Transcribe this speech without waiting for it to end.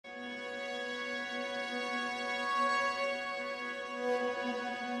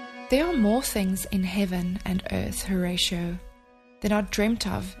There are more things in heaven and earth, Horatio, than are dreamt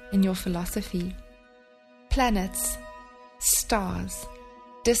of in your philosophy. Planets, stars,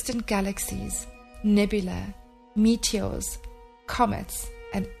 distant galaxies, nebula, meteors, comets,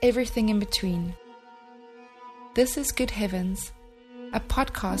 and everything in between. This is Good Heavens, a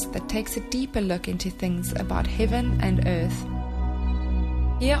podcast that takes a deeper look into things about heaven and earth.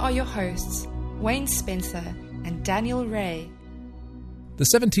 Here are your hosts, Wayne Spencer and Daniel Ray.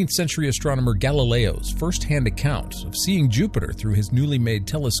 The 17th century astronomer Galileo's first-hand account of seeing Jupiter through his newly made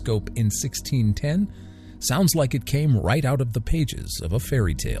telescope in 1610 sounds like it came right out of the pages of a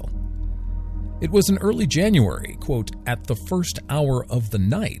fairy tale. It was in early January, quote, "at the first hour of the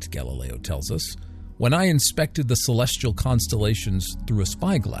night," Galileo tells us, "when I inspected the celestial constellations through a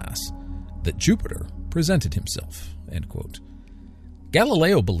spyglass, that Jupiter presented himself," end quote.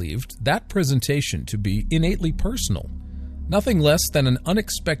 Galileo believed that presentation to be innately personal, nothing less than an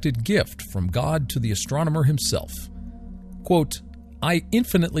unexpected gift from God to the astronomer himself. Quote, "I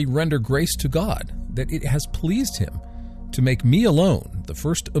infinitely render grace to God that it has pleased him to make me alone the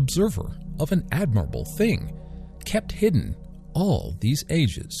first observer of an admirable thing, kept hidden all these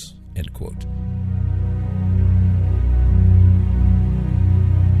ages," end quote.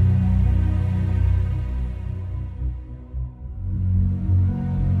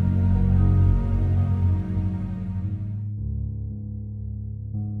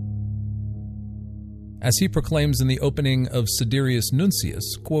 As he proclaims in the opening of Sidereus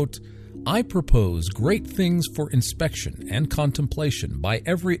Nuncius, quote, "I propose great things for inspection and contemplation by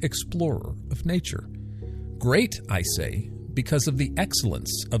every explorer of nature. Great, I say, because of the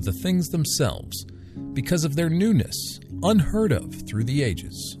excellence of the things themselves, because of their newness, unheard of through the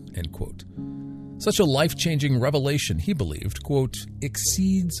ages," end quote. Such a life-changing revelation, he believed, quote,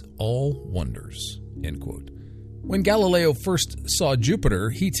 "exceeds all wonders," end quote. When Galileo first saw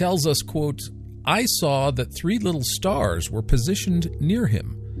Jupiter, he tells us, quote, "I saw that 3 little stars were positioned near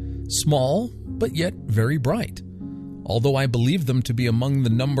him, small but yet very bright. Although I believed them to be among the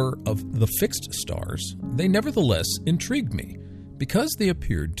number of the fixed stars, they nevertheless intrigued me, because they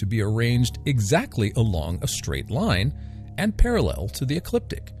appeared to be arranged exactly along a straight line and parallel to the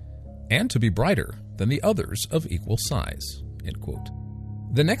ecliptic, and to be brighter than the others of equal size," end quote.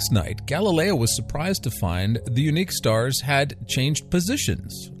 The next night, Galileo was surprised to find the unique stars had changed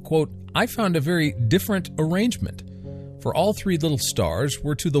positions. Quote, "I found a very different arrangement, for all 3 little stars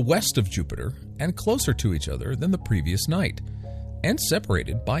were to the west of Jupiter and closer to each other than the previous night, and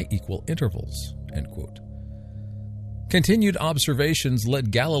separated by equal intervals," end quote. Continued observations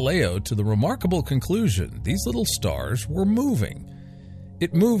led Galileo to the remarkable conclusion these little stars were moving.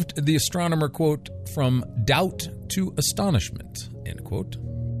 It moved the astronomer, quote, "from doubt to astonishment," end quote.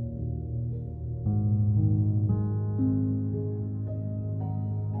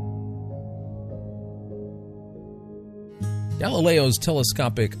 Galileo's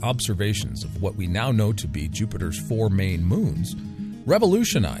telescopic observations of what we now know to be Jupiter's 4 main moons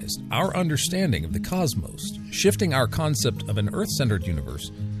revolutionized our understanding of the cosmos, shifting our concept of an Earth-centered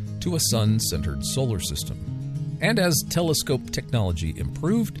universe to a sun-centered solar system. And as telescope technology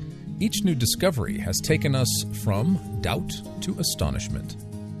improved, each new discovery has taken us from doubt to astonishment.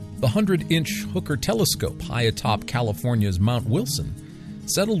 The 100-inch Hooker telescope high atop California's Mount Wilson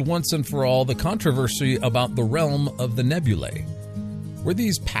settled once and for all the controversy about the realm of the nebulae. Were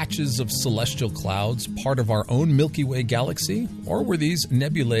these patches of celestial clouds part of our own Milky Way galaxy, or were these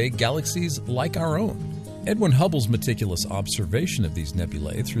nebulae galaxies like our own? Edwin Hubble's meticulous observation of these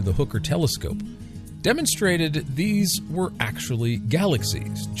nebulae through the Hooker telescope demonstrated these were actually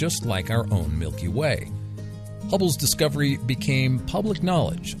galaxies, just like our own Milky Way. Hubble's discovery became public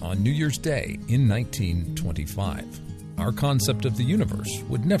knowledge on New Year's Day in 1925. Our concept of the universe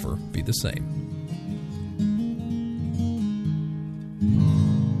would never be the same.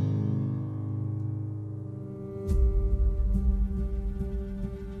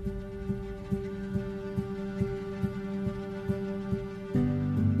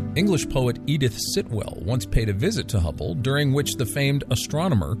 English poet Edith Sitwell once paid a visit to Hubble, during which the famed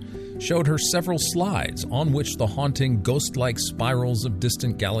astronomer showed her several slides on which the haunting ghost-like spirals of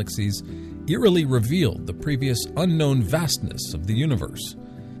distant galaxies eerily revealed the previous unknown vastness of the universe.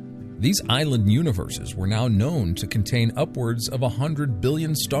 These island universes were now known to contain upwards of 100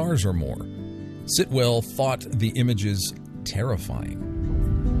 billion stars or more. Sitwell thought the images terrifying.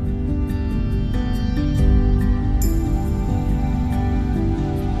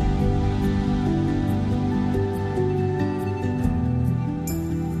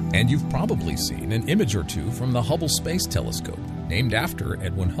 And you've probably seen an image or two from the Hubble Space Telescope, named after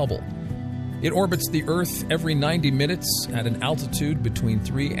Edwin Hubble. It orbits the Earth every 90 minutes at an altitude between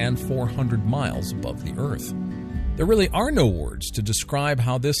 300 and 400 miles above the Earth. There really are no words to describe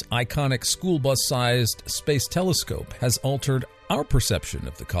how this iconic school bus-sized space telescope has altered our perception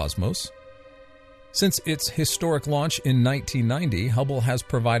of the cosmos. Since its historic launch in 1990, Hubble has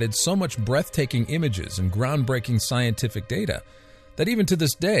provided so much breathtaking images and groundbreaking scientific data that even to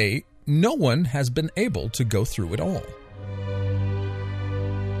this day, no one has been able to go through it all.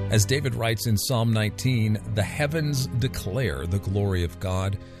 As David writes in Psalm 19, "The heavens declare the glory of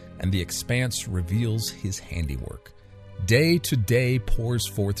God, and the expanse reveals his handiwork. Day to day pours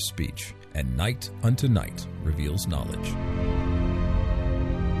forth speech, and night unto night reveals knowledge."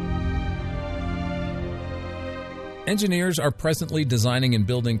 Engineers are presently designing and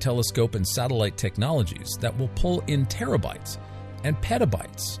building telescope and satellite technologies that will pull in terabytes and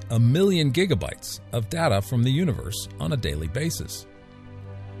petabytes, 1,000,000 gigabytes of data from the universe on a daily basis.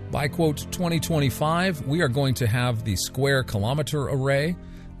 By, quote, 2025, we are going to have the Square Kilometer Array,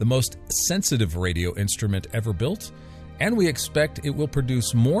 the most sensitive radio instrument ever built, and we expect it will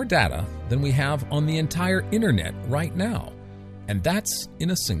produce more data than we have on the entire internet right now. And that's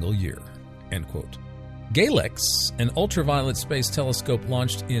in a single year, end quote. Galex, an ultraviolet space telescope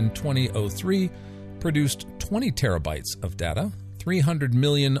launched in 2003, produced 20 terabytes of data, 300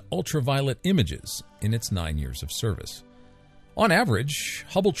 million ultraviolet images in its 9 years of service. On average,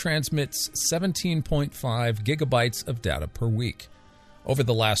 Hubble transmits 17.5 gigabytes of data per week. Over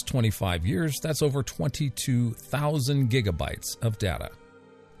the last 25 years, that's over 22,000 gigabytes of data.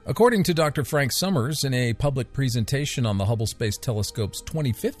 According to Dr. Frank Summers, in a public presentation on the Hubble Space Telescope's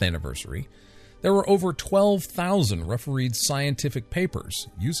 25th anniversary, there were over 12,000 refereed scientific papers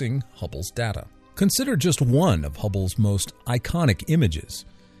using Hubble's data. Consider just one of Hubble's most iconic images.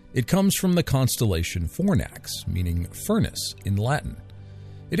 It comes from the constellation Fornax, meaning furnace in Latin.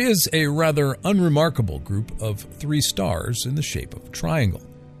 It is a rather unremarkable group of 3 stars in the shape of a triangle.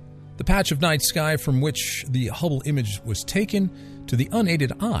 The patch of night sky from which the Hubble image was taken, to the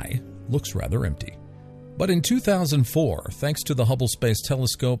unaided eye, looks rather empty. But in 2004, thanks to the Hubble Space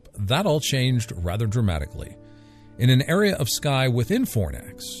Telescope, that all changed rather dramatically. In an area of sky within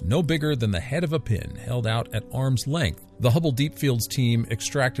Fornax, no bigger than the head of a pin held out at arm's length, the Hubble Deep Fields team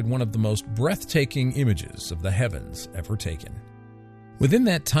extracted one of the most breathtaking images of the heavens ever taken. Within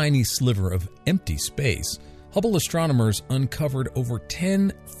that tiny sliver of empty space, Hubble astronomers uncovered over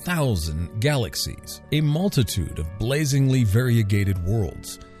 10,000 galaxies, a multitude of blazingly variegated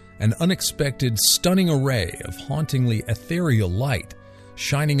worlds, an unexpected, stunning array of hauntingly ethereal light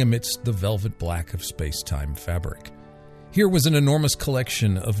shining amidst the velvet black of space-time fabric. Here was an enormous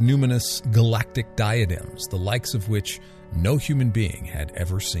collection of numinous galactic diadems, the likes of which no human being had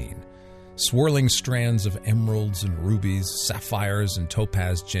ever seen. Swirling strands of emeralds and rubies, sapphires and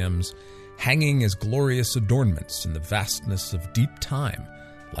topaz gems, hanging as glorious adornments in the vastness of deep time,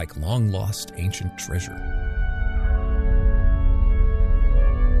 like long-lost ancient treasure.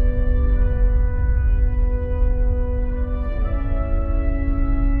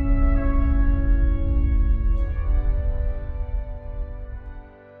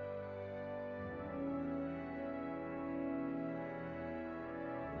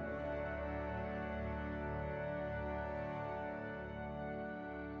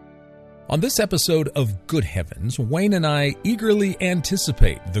 On this episode of Good Heavens, Wayne and I eagerly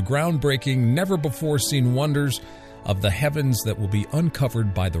anticipate the groundbreaking, never-before-seen wonders of the heavens that will be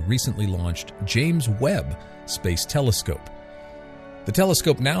uncovered by the recently launched James Webb Space Telescope. The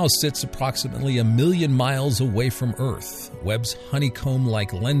telescope now sits approximately 1,000,000 miles away from Earth. Webb's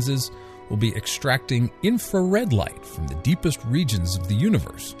honeycomb-like lenses will be extracting infrared light from the deepest regions of the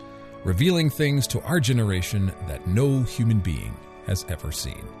universe, revealing things to our generation that no human being has ever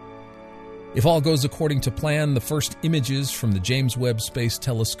seen. If all goes according to plan, the first images from the James Webb Space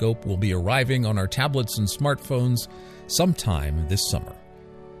Telescope will be arriving on our tablets and smartphones sometime this summer.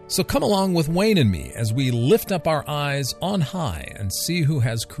 So come along with Wayne and me as we lift up our eyes on high and see who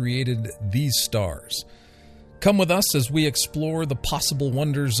has created these stars. Come with us as we explore the possible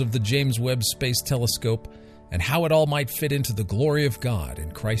wonders of the James Webb Space Telescope and how it all might fit into the glory of God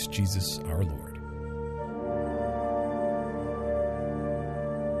in Christ Jesus our Lord.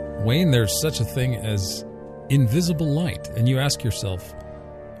 Wayne, there's such a thing as invisible light, and you ask yourself,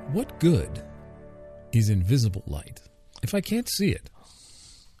 what good is invisible light? If I can't see it,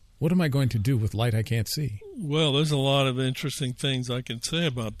 what am I going to do with light I can't see? Well, there's a lot of interesting things I can say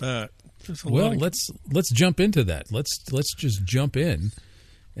about that. Let's jump into that. Let's just jump in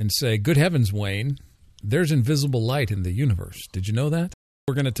and say, good heavens, Wayne, there's invisible light in the universe. Did you know that?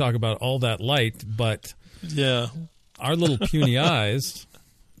 We're going to talk about all that light, but yeah, our little puny eyes...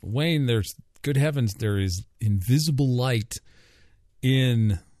 Wayne, there's good heavens, there is invisible light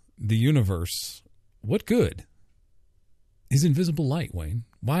in the universe. What good is invisible light, Wayne?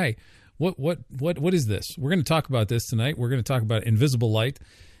 Why? What is this? We're going to talk about this tonight. We're going to talk about invisible light,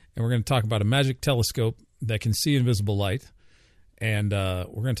 and we're going to talk about a magic telescope that can see invisible light. And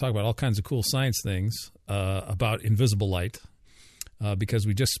we're going to talk about all kinds of cool science things about invisible light because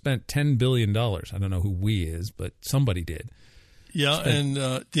we just spent $10 billion. I don't know who we is, but somebody did. Yeah,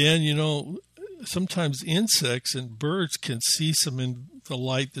 and Dan, sometimes insects and birds can see the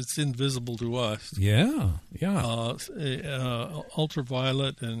light that's invisible to us. Yeah.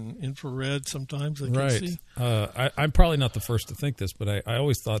 Ultraviolet and infrared sometimes they can see. I'm probably not the first to think this, but I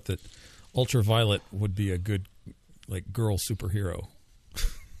always thought that ultraviolet would be a good girl superhero.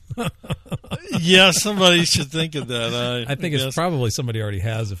 Yeah, somebody should think of that. I think it's probably somebody already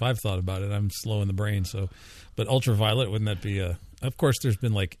has. If I've thought about it, I'm slow in the brain. So, but ultraviolet, wouldn't that be of course, there's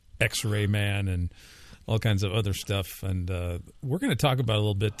been X-ray man and all kinds of other stuff. And we're going to talk about a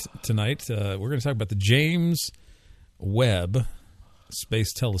little bit tonight. We're going to talk about the James Webb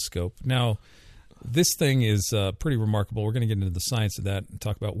Space Telescope. Now, this thing is pretty remarkable. We're going to get into the science of that and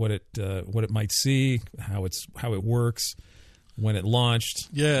talk about what it might see, how it works, when it launched.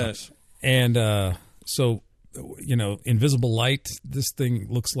 Yes. And so, invisible light, this thing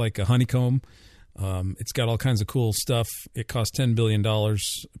looks like a honeycomb. It's got all kinds of cool stuff. It cost $10 billion.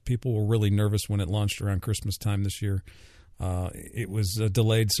 People were really nervous when it launched around Christmas time this year. It was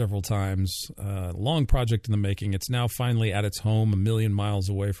delayed several times. Long project in the making. It's now finally at its home, 1 million miles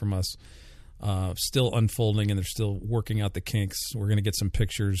away from us. Still unfolding, and they're still working out the kinks. We're going to get some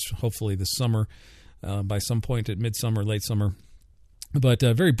pictures, hopefully this summer, by some point at midsummer, late summer. But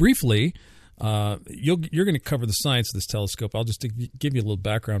very briefly, you're going to cover the science of this telescope. I'll just give you a little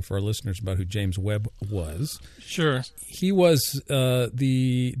background for our listeners about who James Webb was. Sure. He was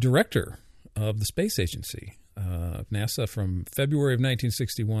the director of the space agency of NASA from February of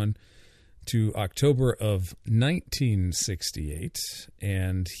 1961 to October of 1968,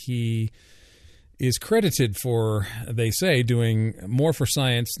 and he is credited for, they say, doing more for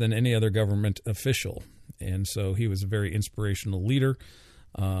science than any other government official. And so he was a very inspirational leader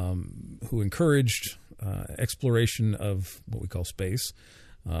who encouraged exploration of what we call space.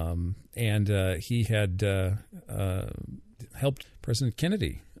 And he had helped President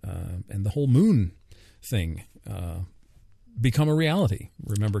Kennedy and the whole moon thing become a reality.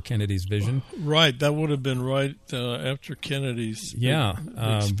 Remember Kennedy's vision? Right. That would have been right after Kennedy's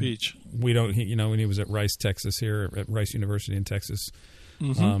big speech. We don't, when he was at Rice, Texas, here at Rice University in Texas.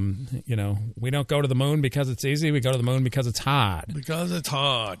 Mm-hmm. We don't go to the moon because it's easy. We go to the moon because it's hard. Because it's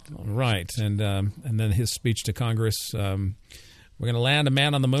hard. Right. And then his speech to Congress, we're going to land a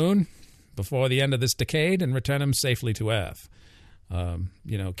man on the moon before the end of this decade and return him safely to Earth.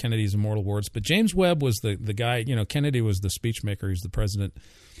 Kennedy's immortal words. But James Webb was the guy, Kennedy was the speech maker. He's the president.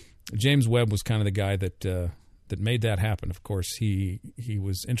 James Webb was kind of the guy that made that happen. Of course, he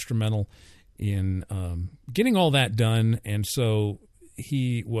was instrumental in getting all that done. And so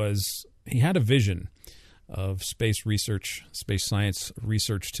he had a vision of space research, space science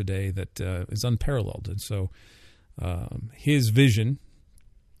research today that is unparalleled. And so his vision,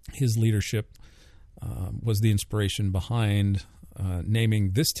 his leadership was the inspiration behind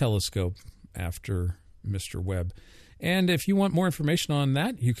naming this telescope after Mr. Webb. And if you want more information on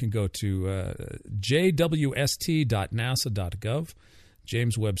that, you can go to jwst.nasa.gov,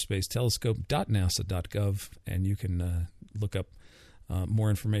 James Webb Space Telescope.nasa.gov, and you can look up more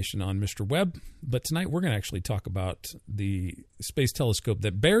information on Mr. Webb. But tonight we're going to actually talk about the space telescope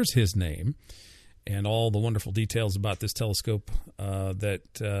that bears his name and all the wonderful details about this telescope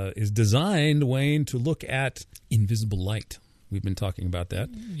that is designed, Wayne, to look at invisible light. We've been talking about that.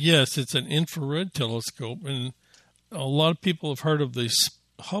 Yes, it's an infrared telescope, and a lot of people have heard of the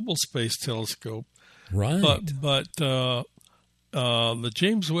Hubble Space Telescope. Right. But the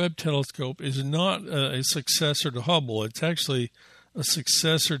James Webb Telescope is not a successor to Hubble. It's actually a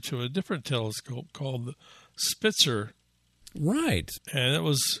successor to a different telescope called the Spitzer. Right. And it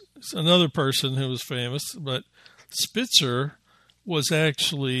was another person who was famous, but Spitzer was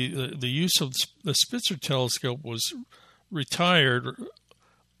actually, the use of the Spitzer telescope was retired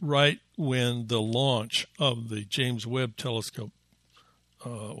right when the launch of the James Webb Telescope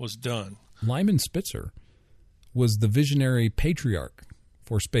was done. Lyman Spitzer was the visionary patriarch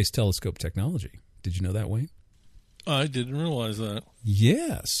for space telescope technology. Did you know that, Wayne? I didn't realize that.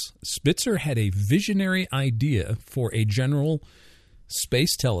 Yes. Spitzer had a visionary idea for a general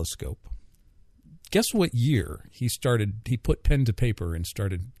space telescope. Guess what year he put pen to paper and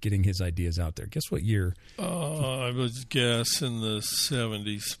started getting his ideas out there? Guess what year? I would guess in the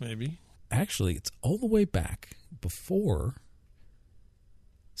 70s, maybe. actually, it's all the way back before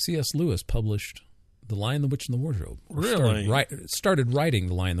C.S. Lewis published The Lion, the Witch, and the Wardrobe. Really? Started writing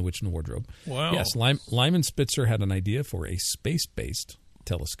The Lion, the Witch, and the Wardrobe. Wow. Yes, Lyman Spitzer had an idea for a space-based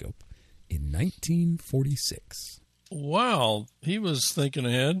telescope in 1946. Wow. He was thinking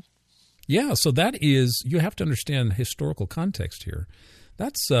ahead. Yeah, so that is, you have to understand historical context here.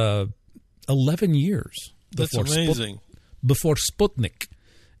 That's 11 years. That's amazing. Before Sputnik.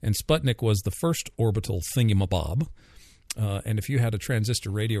 And Sputnik was the first orbital thingamabob. And if you had a transistor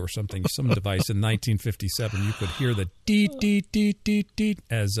radio or something, some device in 1957, you could hear the deet, deet, deet, deet, deet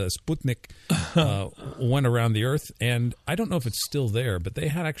as Sputnik went around the Earth. And I don't know if it's still there, but they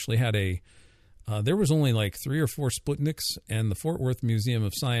actually had there was only like 3 or 4 Sputniks, and the Fort Worth Museum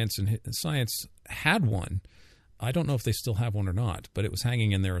of Science had one. I don't know if they still have one or not, but it was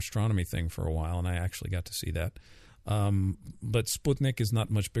hanging in their astronomy thing for a while, and I actually got to see that. But Sputnik is not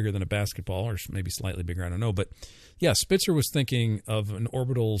much bigger than a basketball, or maybe slightly bigger, I don't know. But yeah, Spitzer was thinking of an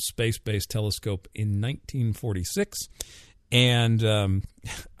orbital space-based telescope in 1946, and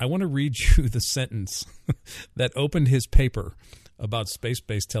I want to read you the sentence that opened his paper about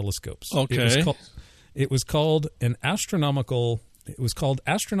space-based telescopes. Okay. It was called Astronomical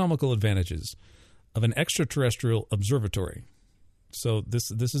Advantages of an Extraterrestrial Observatory. So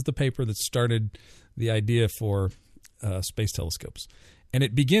this is the paper that started the idea for space telescopes. And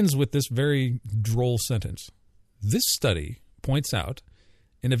it begins with this very droll sentence. This study points out,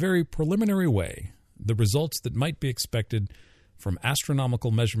 in a very preliminary way, the results that might be expected from astronomical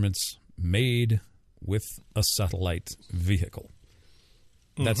measurements made with a satellite vehicle.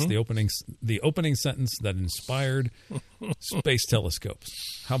 That's the opening sentence that inspired space telescopes.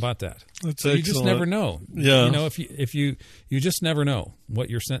 How about that? That's so excellent. You just never know. Yeah. You know, if you just never know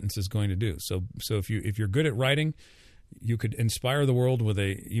what your sentence is going to do. So if you're good at writing, you could inspire the world with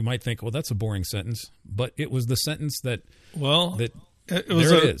you might think, well, that's a boring sentence, but it was the sentence that He was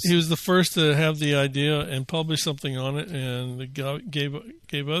the first to have the idea and publish something on it, and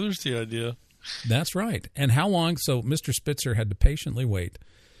gave others the idea. That's right. And how long? So Mr. Spitzer had to patiently wait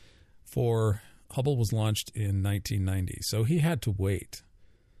for Hubble was launched in 1990. So he had to wait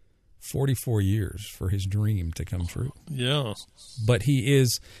 44 years for his dream to come true. Yeah. But he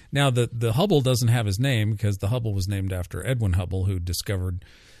is now the Hubble doesn't have his name because the Hubble was named after Edwin Hubble, who discovered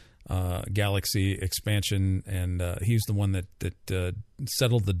galaxy expansion, and he's the one that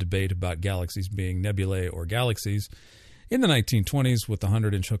settled the debate about galaxies being nebulae or galaxies in the 1920s with the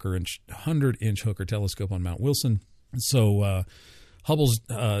 100-inch Hooker telescope on Mount Wilson. So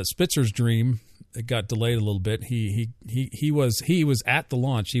Spitzer's dream got delayed a little bit. He was at the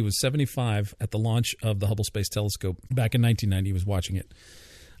launch. He was 75 at the launch of the Hubble Space Telescope back in 1990. He was watching it.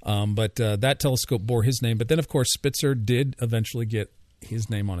 But that telescope bore his name. But then, of course, Spitzer did eventually get his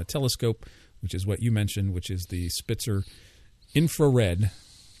name on a telescope, which is what you mentioned, which is the Spitzer Infrared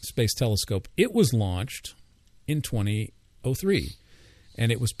Space Telescope. It was launched in 2003,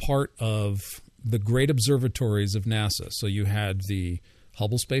 and it was part of the great observatories of NASA. So you had the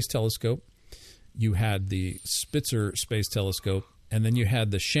Hubble Space Telescope, you had the Spitzer Space Telescope, and then you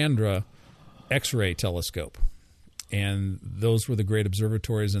had the Chandra X-ray Telescope. And those were the great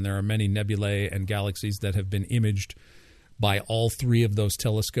observatories, and there are many nebulae and galaxies that have been imaged by all three of those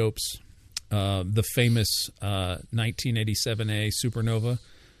telescopes. The famous 1987A supernova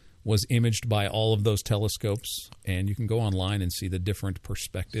was imaged by all of those telescopes, and you can go online and see the different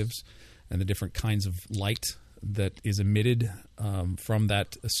perspectives and the different kinds of light that is emitted from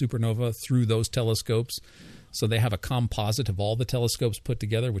that supernova through those telescopes. So they have a composite of all the telescopes put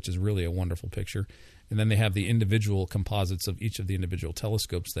together, which is really a wonderful picture. And then they have the individual composites of each of the individual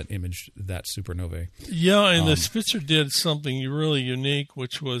telescopes that imaged that supernova. Yeah, and the Spitzer did something really unique,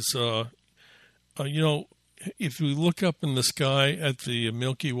 which was, if you look up in the sky at the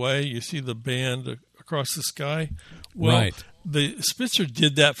Milky Way, you see the band across the sky. Well, right. The Spitzer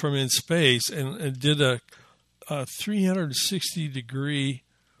did that from in space and did a 360-degree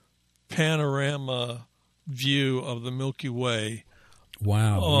panorama view of the Milky Way.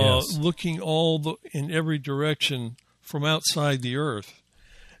 Wow! Yes. Looking in every direction from outside the Earth.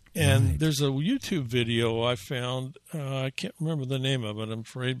 And Right. There's a YouTube video I found. I can't remember the name of it, I'm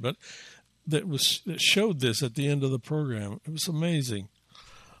afraid, but that showed this at the end of the program. It was amazing.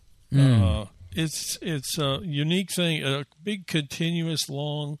 It's a unique thing, a big continuous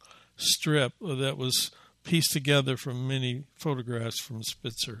long strip that was pieced together from many photographs from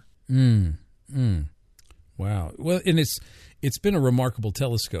Spitzer. Wow. Well, and it's been a remarkable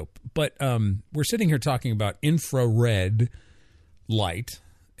telescope, but we're sitting here talking about infrared light,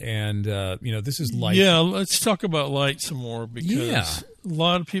 And, this is light. Yeah, let's talk about light some more because Yeah. a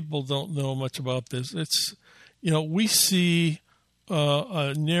lot of people don't know much about this. It's, we see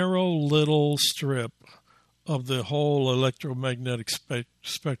a narrow little strip of the whole electromagnetic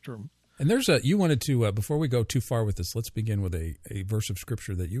spectrum. And there's you wanted to, before we go too far with this, let's begin with a verse of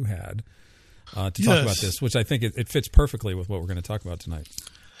Scripture that you had to talk about this, which I think it fits perfectly with what we're going to talk about tonight.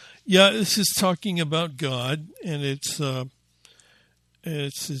 Yeah, this is talking about God, and it's Psalm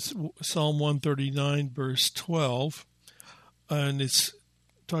 139, verse 12, and it's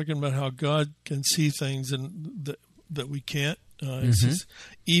talking about how God can see things that we can't. It says,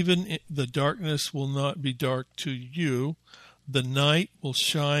 even the darkness will not be dark to you. The night will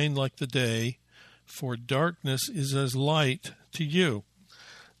shine like the day, for darkness is as light to you.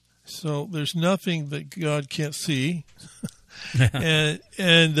 So there's nothing that God can't see. But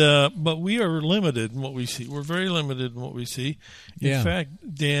we are limited in what we see. We're very limited in what we see. In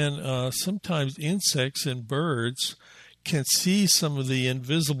fact, Dan, sometimes insects and birds can see some of the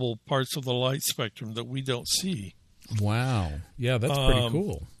invisible parts of the light spectrum that we don't see. Wow. Yeah, that's pretty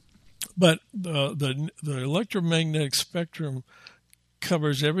cool. But the electromagnetic spectrum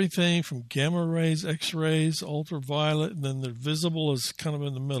covers everything from gamma rays, X-rays, ultraviolet, and then the visible is kind of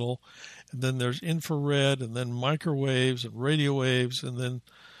in the middle. And then there's infrared, and then microwaves and radio waves, and then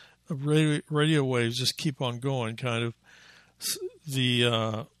radio waves just keep on going. Kind of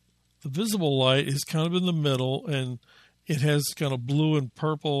the visible light is kind of in the middle, and it has kind of blue and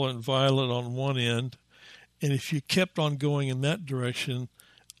purple and violet on one end. And if you kept on going in that direction,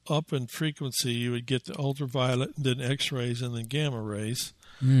 up in frequency, you would get the ultraviolet, and then X-rays, and then gamma rays.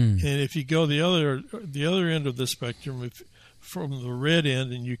 And if you go the other end of the spectrum, from the red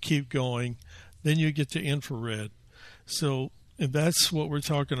end, and you keep going, then you get to infrared. So that's what we're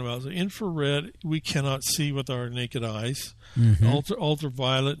talking about. So infrared, we cannot see with our naked eyes.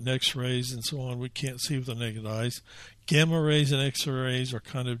 Ultraviolet and X-rays and so on, we can't see with the naked eyes. Gamma rays and X-rays are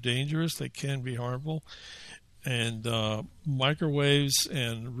kind of dangerous. They can be harmful. And microwaves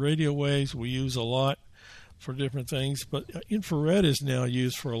and radio waves we use a lot for different things. But infrared is now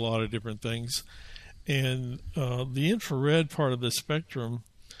used for a lot of different things. And the infrared part of the spectrum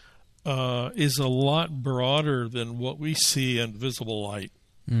is a lot broader than what we see in visible light.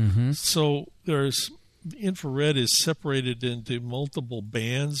 So infrared is separated into multiple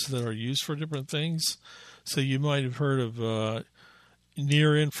bands that are used for different things. So you might have heard of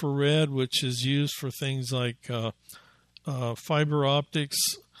near infrared, which is used for things like fiber optics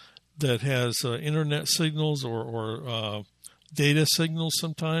that has internet signals or data signals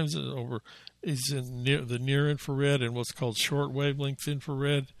sometimes is in the near infrared and what's called short wavelength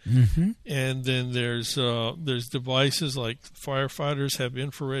infrared. And then there's devices like firefighters have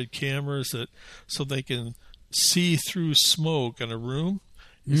infrared cameras so they can see through smoke in a room.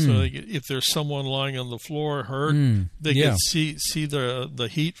 So if there's someone lying on the floor hurt, they can see the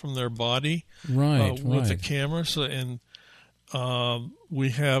heat from their body with the camera. So we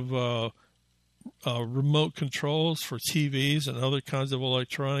have remote controls for TVs and other kinds of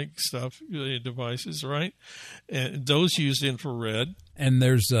electronic stuff devices, right? And those use infrared. And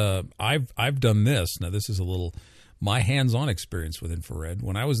there's I've done this. Now this is a little my hands-on experience with infrared.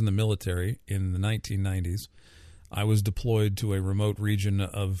 When I was in the military in the 1990s, I was deployed to a remote region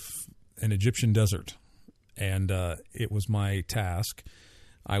of an Egyptian desert, and it was my task.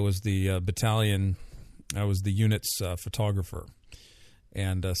 I was the battalion, I was the unit's photographer.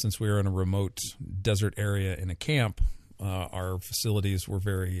 And since we were in a remote desert area in a camp, our facilities were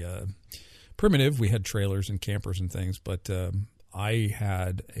very primitive. We had trailers and campers and things, but I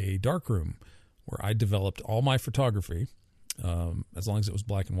had a dark room where I developed all my photography. As long as it was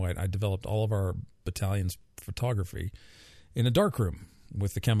black and white, I developed all of our battalion's photography in a dark room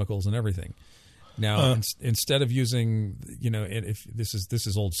with the chemicals and everything. Now, instead of using, if this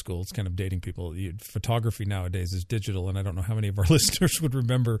is old school, it's kind of dating people. Photography nowadays is digital, and I don't know how many of our listeners would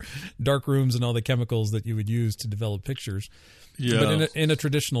remember dark rooms and all the chemicals that you would use to develop pictures. Yeah. But in a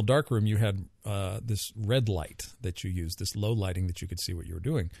traditional dark room, you had this red light that you used, this low lighting that you could see what you were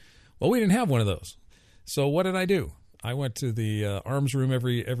doing. Well, we didn't have one of those. So what did I do? I went to the arms room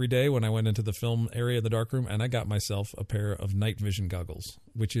every day when I went into the film area of the dark room, and I got myself a pair of night vision goggles,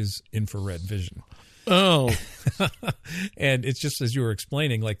 which is infrared vision. Oh. And it's just as you were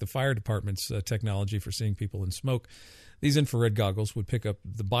explaining, like the fire department's technology for seeing people in smoke. these infrared goggles would pick up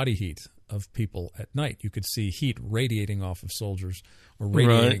the body heat of people at night. You could see heat radiating off of soldiers or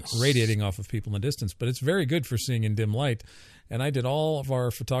radiating off of people in the distance. But it's very good for seeing in dim light. And I did all of our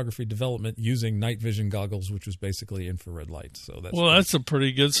photography development using night vision goggles, which was basically infrared light. So that's a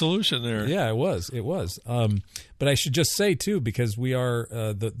pretty good solution there. Yeah, it was. But I should just say too, because we are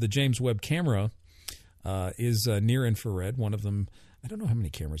the James Webb camera is near infrared. One of them, I don't know how many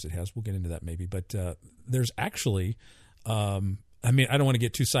cameras it has. We'll get into that maybe. But there's actually, I don't want to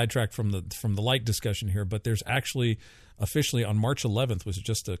get too sidetracked from the light discussion here. But there's actually officially on March 11th, was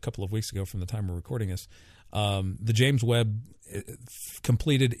just a couple of weeks ago from the time we're recording this. The James Webb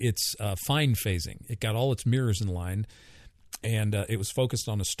completed its fine phasing. It got all its mirrors in line, and it was focused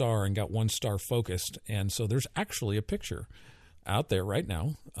on a star and got one star focused. And so there's actually a picture out there right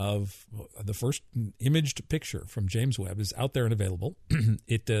now of the first imaged picture from James Webb is out there and available.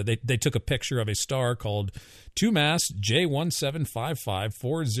 They took a picture of a star called 2MASS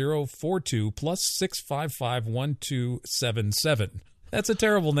J17554042 plus 6551277. That's a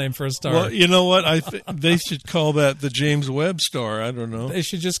terrible name for a star. Well, you know what? They should call that the James Webb star. I don't know. They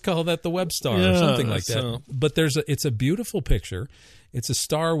should just call that the Webb star or something like that. But it's a beautiful picture. It's a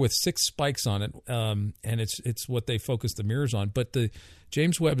star with 6 spikes on it, and it's what they focus the mirrors on. But the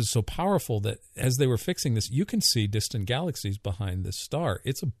James Webb is so powerful that as they were fixing this, you can see distant galaxies behind this star.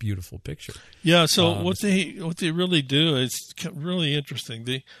 It's a beautiful picture. Yeah. So what they really do is really interesting.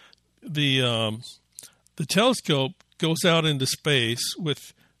 The telescope goes out into space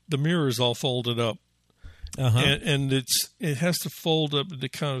with the mirrors all folded up, and it has to fold up into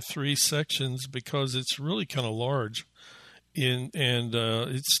kind of 3 sections because it's really kind of large. And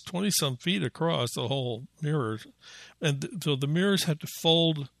it's 20-some feet across the whole mirror, and so the mirrors have to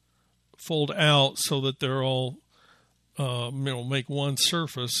fold out so that they're all make one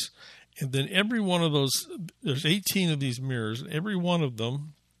surface, and then every one of those, there's 18 of these mirrors, and every one of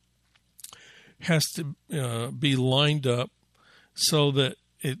them has to be lined up so that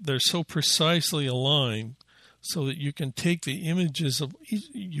they're so precisely aligned so that you can take the images of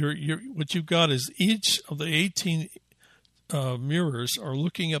what you've got is each of the 18 mirrors are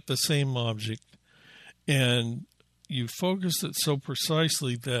looking at the same object, and you focus it so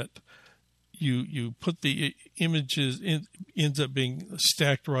precisely that you put the images ends up being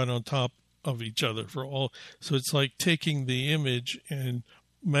stacked right on top of each other so it's like taking the image and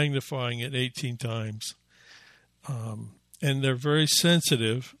magnifying it 18 times, and they're very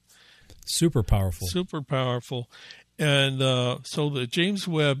sensitive, super powerful, and so the James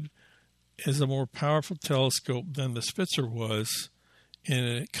Webb is a more powerful telescope than the Spitzer was, and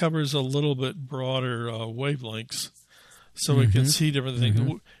it covers a little bit broader wavelengths, so it can see different things.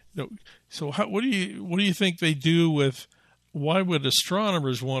 So what do you think they do with? Why would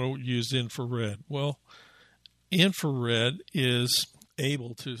astronomers want to use infrared? Well, infrared is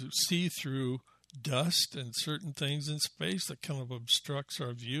able to see through dust and certain things in space that kind of obstructs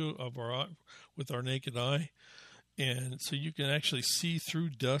our view of with our naked eye, and so you can actually see through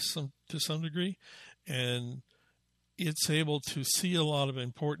dust to some degree, and it's able to see a lot of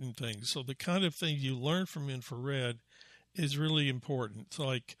important things. So the kind of thing you learn from infrared is really important. It's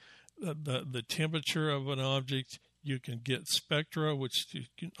like the temperature of an object. You can get spectra, which you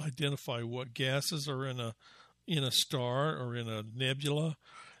can identify what gases are in a star or in a nebula.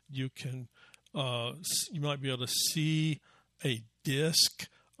 You might be able to see a disk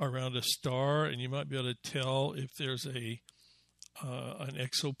around a star, and you might be able to tell if there's an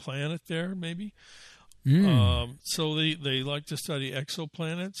exoplanet there, maybe. So they like to study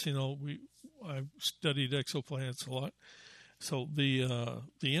exoplanets. I've studied exoplanets a lot. So the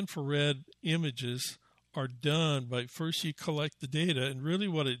infrared images are done by first you collect the data, and really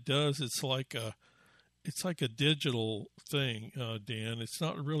what it does, it's like a digital thing, Dan. It's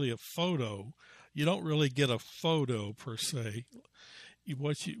not really a photo. You don't really get a photo per se.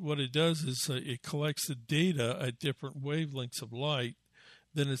 What it does is it collects the data at different wavelengths of light,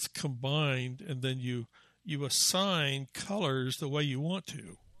 then it's combined, and then you assign colors the way you want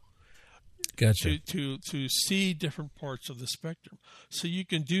to. Gotcha. To see different parts of the spectrum. So you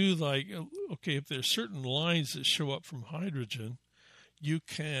can do if there's certain lines that show up from hydrogen, you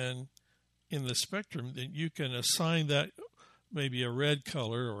can, in the spectrum, then you can assign that maybe a red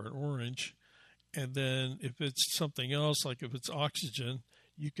color or an orange, and then if it's something else, like if it's oxygen,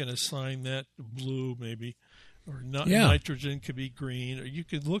 you can assign that blue maybe, or nitrogen could be green, or you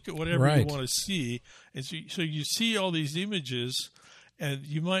can look at whatever you want to see. And so you see all these images, and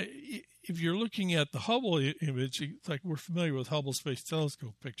you might, if you're looking at the Hubble image, like we're familiar with Hubble Space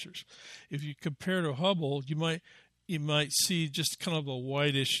Telescope pictures, if you compare to Hubble, you might you might see just kind of a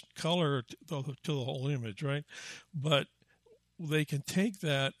whitish color to the whole image, right? But they can take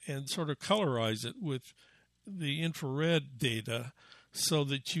that and sort of colorize it with the infrared data so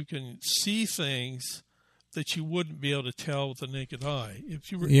that you can see things that you wouldn't be able to tell with the naked eye.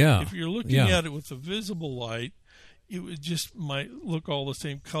 If you're looking at it with the visible light, it would just might look all the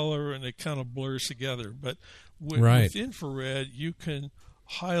same color and it kind of blurs together. But with infrared, you can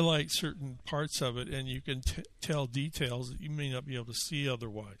highlight certain parts of it and you can tell details that you may not be able to see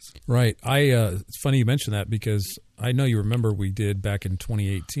otherwise. Right. It's funny you mention that because I know you remember we did back in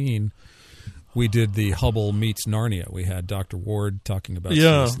 2018, we did the Hubble meets Narnia. We had Dr. Ward talking about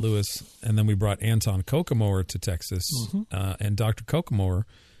C.S. Lewis, and then we brought Anton Kokomower to Texas, and Dr. Kokomower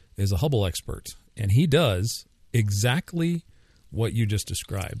is a Hubble expert, and he does exactly what you just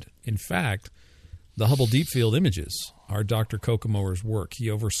described. In fact, the Hubble Deep Field images are Dr. Kokomower's work. He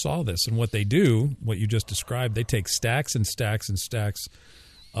oversaw this, and what they do, what you just described, they take stacks and stacks and stacks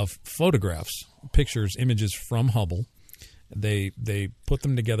of photographs, pictures, images from Hubble. They put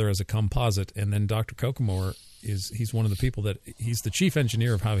them together as a composite, and then Dr. Kokomower he's one of the people that he's the chief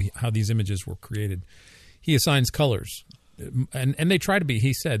engineer of how these images were created. He assigns colors, and they try to be.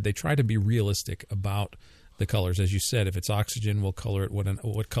 He said they try to be realistic about the colors. As you said, if it's oxygen, we'll color it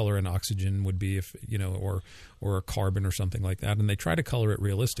what color an oxygen would be, if or a carbon or something like that. And they try to color it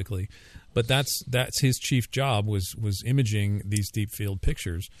realistically. But that's his chief job was imaging these deep field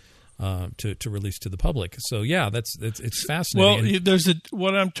pictures. To release to the public. So yeah, it's fascinating. Well,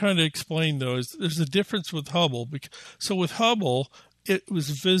 what I'm trying to explain though is there's a difference with Hubble. So with Hubble, it was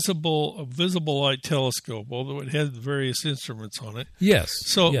a visible light telescope, although it had various instruments on it. Yes.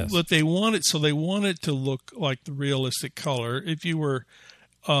 But they want it to look like the realistic color. If you were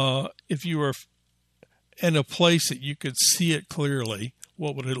in a place that you could see it clearly,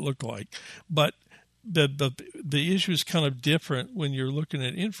 what would it look like? But the issue is kind of different when you're looking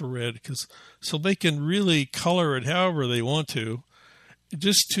at infrared, so they can really color it however they want to,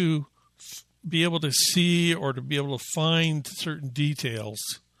 just to be able to see or to be able to find certain details.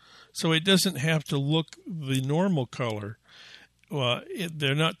 So it doesn't have to look the normal color.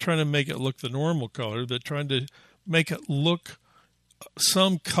 They're not trying to make it look the normal color. They're trying to make it look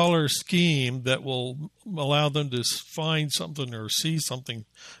some color scheme that will allow them to find something or see something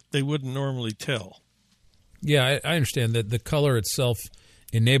they wouldn't normally tell. Yeah, I understand that the color itself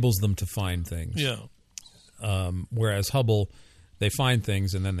enables them to find things. Yeah. Whereas Hubble, they find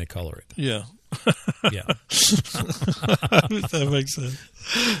things and then they color it. Yeah. Yeah. That makes sense.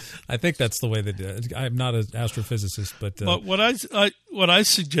 I think that's the way they do it. I'm not an astrophysicist, but what I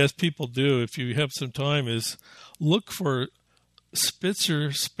suggest people do if you have some time is look for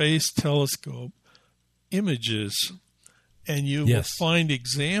Spitzer Space Telescope images. And you will find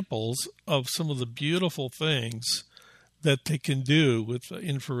examples of some of the beautiful things that they can do with the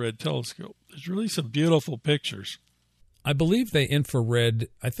infrared telescope. There's really some beautiful pictures. I believe they infrared.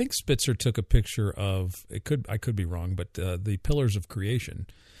 I think Spitzer took a picture of. I could be wrong, but the Pillars of Creation.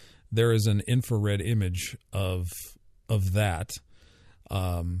 There is an infrared image of that.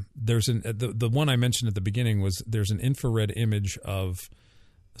 There's the one I mentioned at the beginning was there's an infrared image of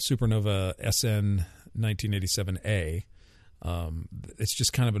supernova SN 1987A. It's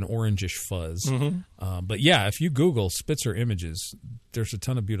just kind of an orangish fuzz. Mm-hmm. But yeah, if you Google Spitzer images, there's a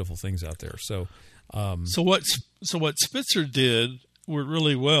ton of beautiful things out there. So what Spitzer did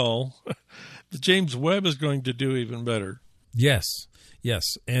really well, the James Webb is going to do even better. Yes.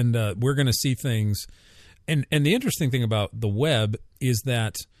 And we're going to see things. And the interesting thing about the Webb is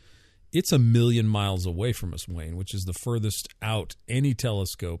that it's 1 million miles away from us, Wayne, which is the furthest out any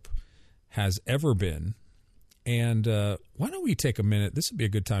telescope has ever been. And why don't we take a minute? This would be a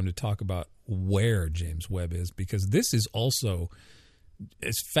good time to talk about where James Webb is, because this is also,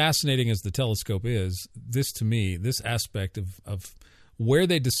 as fascinating as the telescope is, this to me, this aspect of where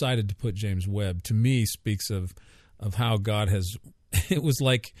they decided to put James Webb, to me speaks of how God has, it was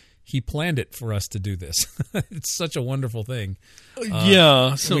like he planned it for us to do this. It's such a wonderful thing.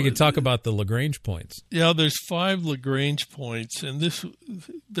 So we could talk about the Lagrange points. Yeah, there's 5 Lagrange points, and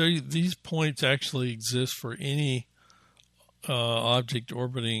these points actually exist for any object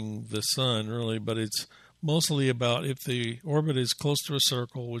orbiting the sun, really, but it's mostly about if the orbit is close to a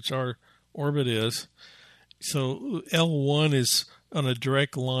circle, which our orbit is. So L1 is on a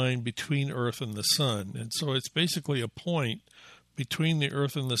direct line between Earth and the sun, and so it's basically a point between the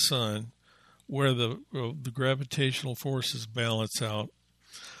Earth and the sun where the gravitational forces balance out.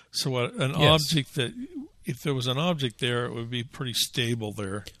 So object that, if there was an object there, it would be pretty stable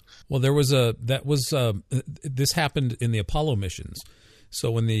there. Well, this happened in the Apollo missions. So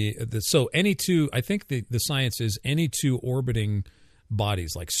when so any two, I think the science is any two orbiting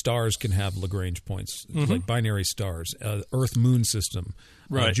bodies, like stars can have Lagrange points, like binary stars, Earth-Moon system,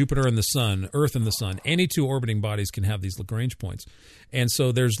 right. Jupiter and the Sun, Earth and the Sun. Any two orbiting bodies can have these Lagrange points. And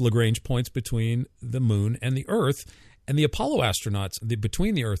so there's Lagrange points between the Moon and the Earth. And the Apollo astronauts,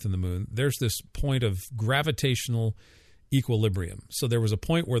 between the Earth and the Moon, there's this point of gravitational equilibrium. So there was a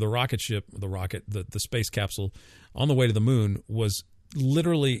point where the space capsule on the way to the Moon was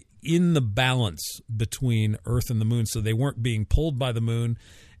literally in the balance between Earth and the Moon. So they weren't being pulled by the Moon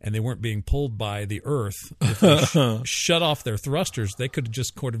and they weren't being pulled by the Earth. If they shut off their thrusters, they could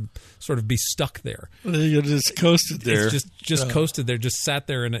just sort of be stuck there. You just coasted there. It's just coasted there, just sat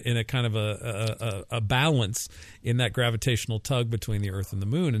there in a kind of a balance in that gravitational tug between the Earth and the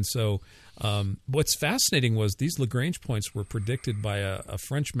Moon. And so what's fascinating was these Lagrange points were predicted by a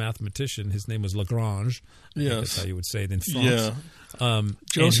French mathematician. His name was Lagrange. Yes. That's how you would say it in France. Yeah.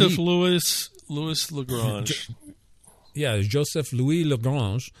 Joseph Louis Lagrange. Joseph Louis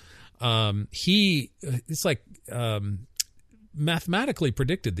Lagrange. It's like mathematically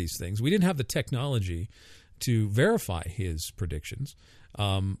predicted these things. We didn't have the technology to verify his predictions.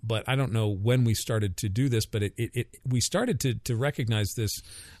 But I don't know when we started to do this, but we started to recognize this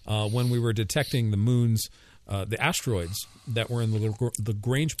when we were detecting the moon's, the asteroids that were in the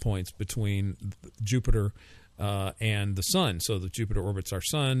Lagrange points between Jupiter and the Sun. So that Jupiter orbits our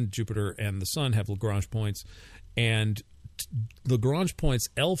Sun, Jupiter and the Sun have Lagrange points, and Lagrange points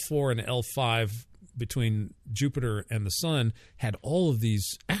L4 and L5 between Jupiter and the Sun had all of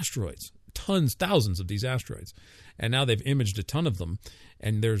these asteroids, thousands of these asteroids. And now they've imaged a ton of them,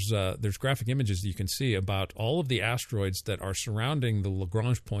 and there's graphic images you can see about all of the asteroids that are surrounding the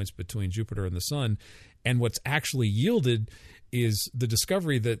Lagrange points between Jupiter and the Sun. And what's actually yielded is the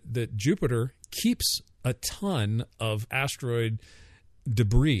discovery that Jupiter keeps a ton of asteroid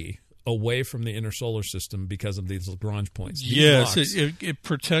debris away from the inner solar system because of these Lagrange points. Yes, it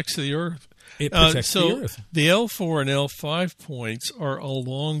protects the Earth. It protects the Earth. The L4 and L5 points are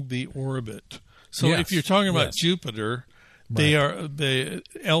along the orbit. So if you're talking about Jupiter, the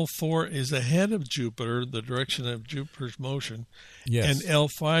L4 is ahead of Jupiter, the direction of Jupiter's motion, and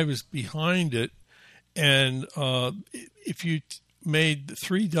L5 is behind it. And if you made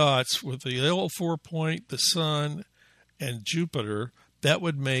 3 dots with the L4 point, the Sun, and Jupiter, that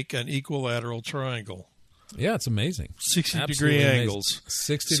would make an equilateral triangle. Yeah, it's amazing. 60-degree angles.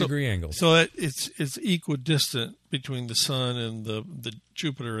 60-degree angles. So that it's equidistant between the Sun and the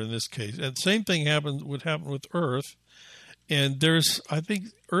Jupiter in this case. And the same thing would happen with Earth. And I think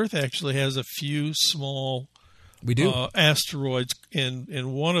Earth actually has a few small asteroids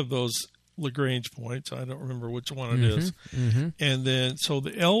in one of those Lagrange points. I don't remember which one it is. Mm-hmm. And then, so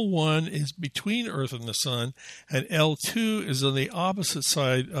the L1 is between Earth and the Sun, and L2 is on the opposite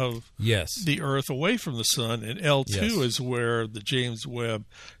side of the Earth away from the Sun, and L2 is where the James Webb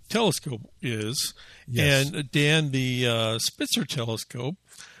Telescope is. Yes. And Dan, the Spitzer telescope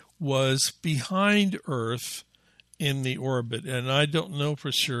was behind Earth in the orbit, and I don't know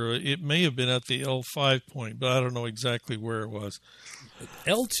for sure. It may have been at the L5 point, but I don't know exactly where it was.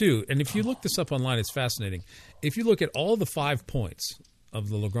 L2, and if you look this up online, it's fascinating. If you look at all the 5 points of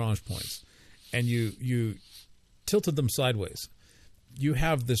the Lagrange points and you tilted them sideways, you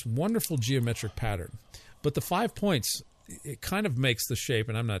have this wonderful geometric pattern. But the 5 points, it kind of makes the shape,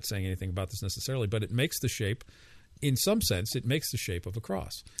 and I'm not saying anything about this necessarily, but it makes the shape, in some sense, it makes the shape of a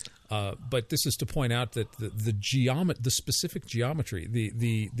cross. But this is to point out that the specific geometry,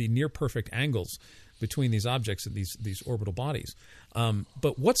 the near perfect angles between these objects and these orbital bodies.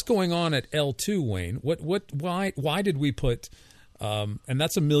 But what's going on at L2, Wayne? Why did we put? And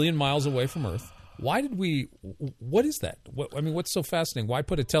that's 1 million miles away from Earth. Why did we? What is that? What's so fascinating? Why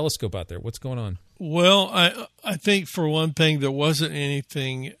put a telescope out there? What's going on? Well, I think for one thing, there wasn't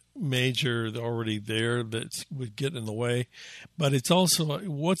anything major already there that would get in the way, but it's also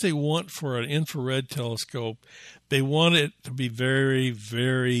what they want for an infrared telescope. They want it to be very,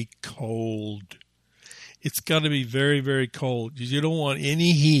 very cold. It's got to be very, very cold because you don't want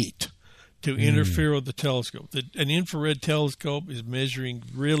any heat to interfere with the telescope. An infrared telescope is measuring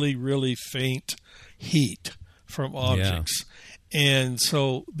really, really faint heat from objects. Yeah. And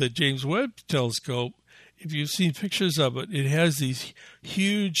so the James Webb Telescope, if you've seen pictures of it, it has these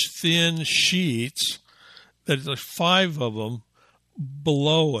huge, thin sheets. There's like 5 of them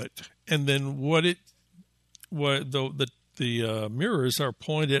below it. And then the mirrors are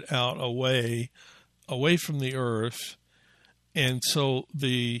pointed out away from the Earth, and so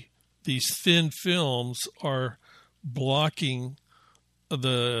these thin films are blocking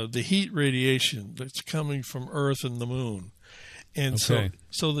the heat radiation that's coming from Earth and the Moon. And Okay.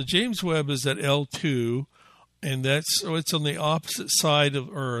 so the James Webb is at L2, and it's on the opposite side of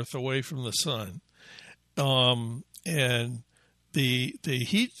Earth, away from the sun. And the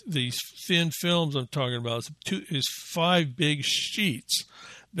heat, these thin films I'm talking about, is 5 big sheets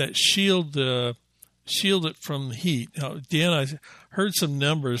that shield it from the heat. Now, Dan, I heard some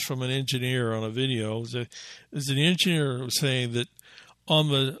numbers from an engineer on a video. There's an engineer who was saying that on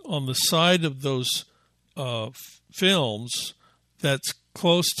the side of those films that's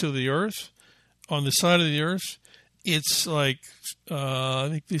close to the Earth, on the side of the Earth, it's like I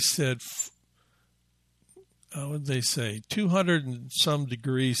think they said, what did they say, 200 and some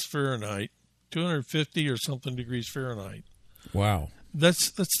degrees Fahrenheit, 250 or something degrees Fahrenheit. Wow.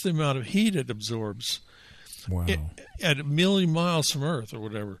 That's the amount of heat it absorbs. Wow. At a million miles from Earth or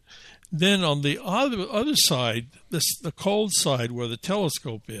whatever. Then on the other side, the cold side where the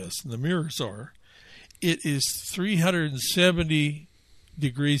telescope is and the mirrors are, it is 370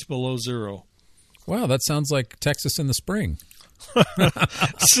 degrees below zero. Wow, that sounds like Texas in the spring.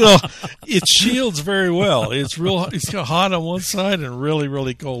 So it shields very well. It's hot on one side and really,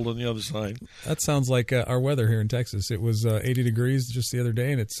 really cold on the other side. That sounds like our weather here in Texas. It was 80 degrees just the other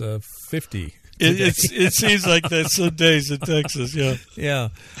day, and it's 50. It seems like that some days in Texas, yeah. Yeah.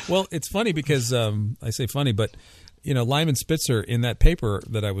 Well, it's funny because I say funny, but Lyman Spitzer, in that paper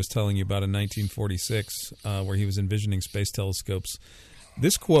that I was telling you about in 1946, where he was envisioning space telescopes,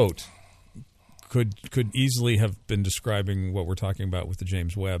 this quote could easily have been describing what we're talking about with the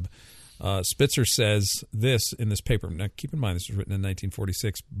James Webb. Spitzer says this in this paper. Now, keep in mind, this was written in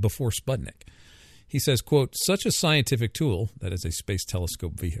 1946, before Sputnik. He says, quote, "Such a scientific tool," that is a space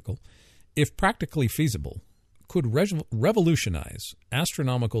telescope vehicle, "if practically feasible, could revolutionize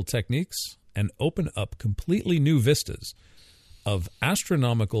astronomical techniques and open up completely new vistas of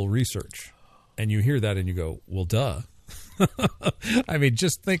astronomical research." And you hear that and you go, well, duh. I mean,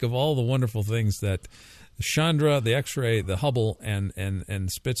 just think of all the wonderful things that Chandra, the X-ray, the Hubble,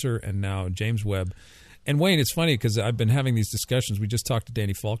 and Spitzer, and now James Webb. And Wayne, it's funny because I've been having these discussions. We just talked to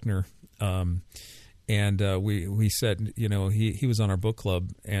Danny Faulkner, and we said, he was on our book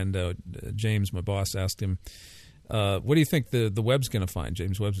club, and James, my boss, asked him, what do you think the Webb's going to find,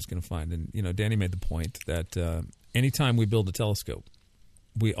 James Webb is going to find? And, Danny made the point that anytime we build a telescope,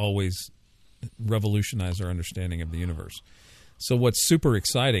 we always revolutionize our understanding of the universe. So what's super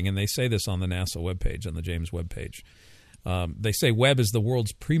exciting, and they say this on the NASA webpage, on the James Webb page, they say Webb is the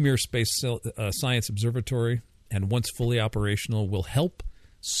world's premier space science observatory, and once fully operational, will help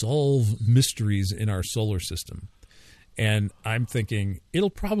solve mysteries in our solar system. And I'm thinking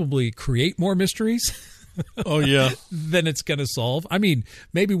it'll probably create more mysteries. Oh yeah. Than it's going to solve. I mean,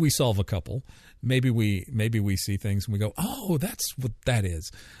 maybe we solve a couple. Maybe we see things and we go, oh, that's what that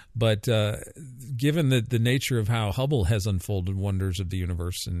is. But given the nature of how Hubble has unfolded wonders of the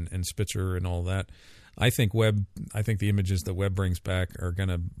universe and Spitzer and all that, I think the images that Webb brings back are going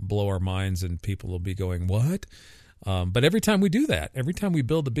to blow our minds, and people will be going, what? But every time we do that, every time we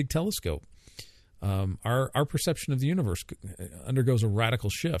build a big telescope, our perception of the universe undergoes a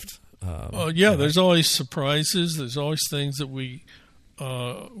radical shift. There's always surprises. There's always things that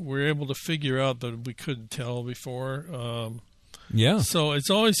we're able to figure out that we couldn't tell before. So it's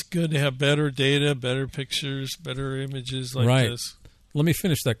always good to have better data, better pictures, better images like this. Let me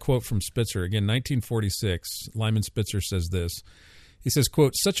finish that quote from Spitzer. Again, 1946, Lyman Spitzer says this. He says,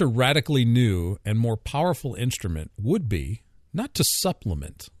 quote, "Such a radically new and more powerful instrument would be not to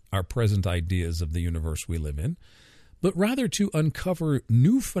supplement our present ideas of the universe we live in, but rather to uncover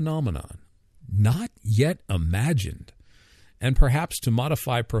new phenomenon not yet imagined, and perhaps to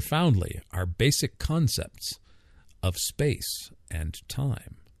modify profoundly our basic concepts of space and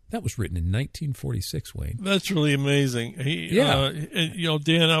time." That was written in 1946, Wayne. That's really amazing.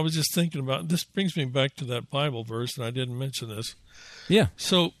 Dan, I was just thinking about, this brings me back to that Bible verse, and I didn't mention this. Yeah.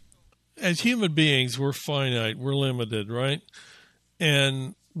 So as human beings, we're finite, we're limited, right?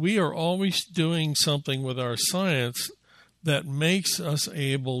 And we are always doing something with our science that makes us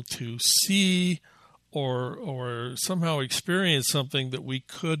able to see or somehow experience something that we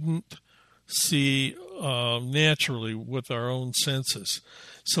couldn't see naturally with our own senses.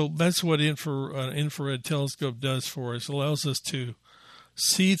 So that's what an infrared telescope does for us. It allows us to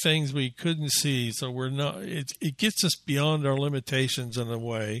see things we couldn't see. So we're not. It gets us beyond our limitations in a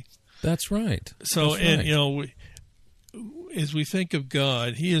way. That's right. So as we think of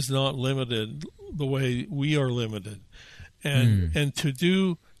God, He is not limited the way we are limited, and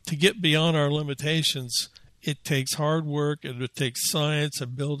to get beyond our limitations it takes hard work, and it takes science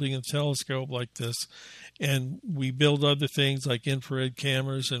and building a telescope like this. And we build other things like infrared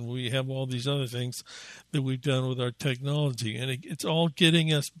cameras, and we have all these other things that we've done with our technology. And it's all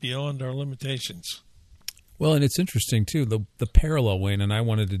getting us beyond our limitations. Well, and it's interesting, too, the parallel, Wayne, and I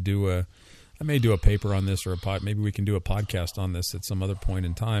wanted to do I may do a paper on this, or maybe we can do a podcast on this at some other point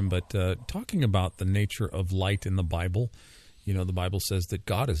in time, but talking about the nature of light in the Bible. You know, the Bible says that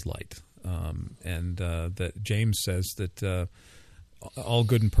God is light, and that James says that all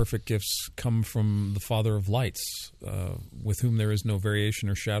good and perfect gifts come from the Father of lights, with whom there is no variation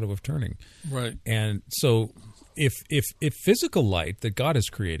or shadow of turning. Right. And so if physical light that God has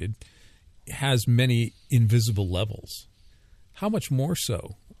created has many invisible levels, how much more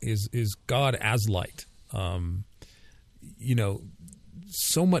so is God as light? You know,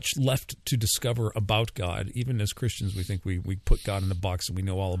 so much left to discover about God. Even as Christians, we think we put God in a box and we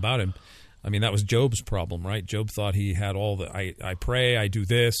know all about him. I mean, that was Job's problem, right? Job thought he had all the, I pray, I do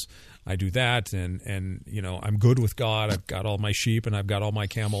this, I do that, and you know, I'm good with God. I've got all my sheep, and I've got all my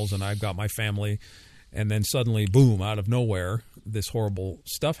camels, and I've got my family. And then suddenly, boom, out of nowhere, this horrible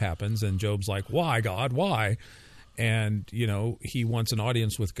stuff happens, and Job's like, why, God, why? And, you know, he wants an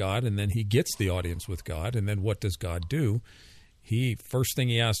audience with God, and then he gets the audience with God, and then what does God do? First thing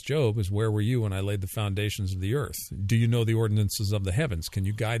he asked Job is, where were you when I laid the foundations of the earth? Do you know the ordinances of the heavens? Can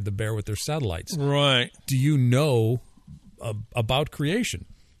you guide the bear with their satellites? Right. Do you know about creation?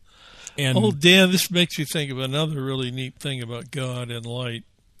 And Dan, this makes you think of another really neat thing about God and light.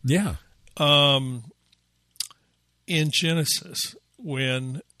 Yeah. In Genesis,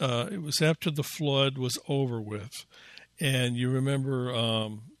 when it was after the flood was over with, and you remember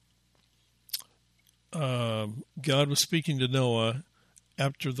God was speaking to Noah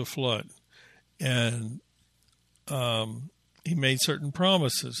after the flood, and he made certain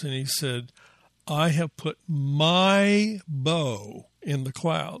promises, and he said, I have put my bow in the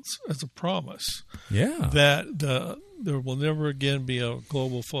clouds as a promise that there will never again be a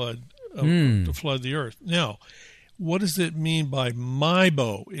global flood to flood the earth. Now, what does it mean by my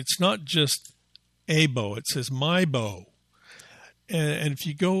bow? It's not just a bow. It says my bow. And if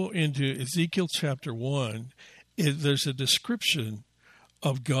you go into Ezekiel chapter 1, there's a description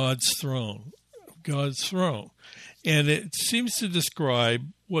of God's throne. And it seems to describe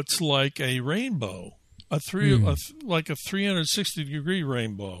what's like a rainbow, like a 360-degree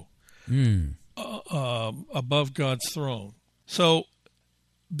rainbow above God's throne. So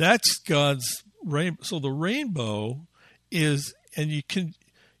that's God's rainbow. So the rainbow is, the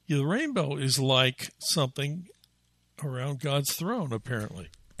rainbow is like something around God's throne, apparently.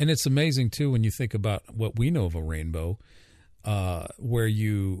 And it's amazing, too, when you think about what we know of a rainbow, where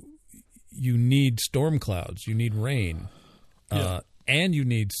you need storm clouds, you need rain, and you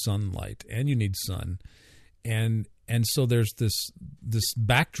need sunlight, and you need sun. And so there's this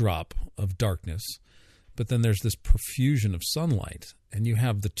backdrop of darkness, but then there's this profusion of sunlight, and you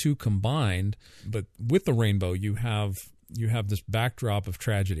have the two combined. But with the rainbow, you have this backdrop of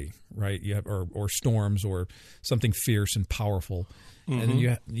tragedy, right? You have or storms or something fierce and powerful, and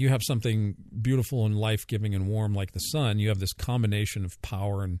then you have something beautiful and life-giving and warm like the sun. You have this combination of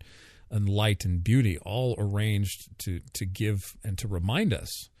power and light and beauty, all arranged to give and to remind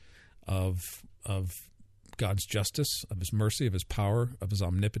us of God's justice, of his mercy, of his power, of his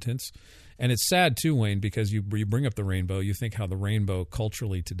omnipotence. And it's sad too, Wayne, because you bring up the rainbow. You think how the rainbow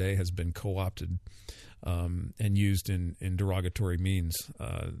culturally today has been co-opted and used in derogatory means,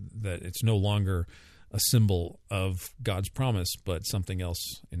 that it's no longer a symbol of God's promise, but something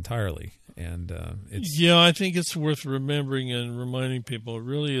else entirely. And I think it's worth remembering and reminding people it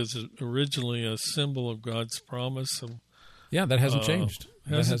really is originally a symbol of God's promise. That hasn't changed.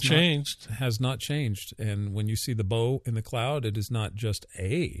 Has not changed. And when you see the bow in the cloud, it is not just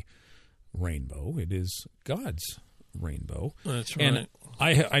a rainbow; it is God's rainbow. That's right. And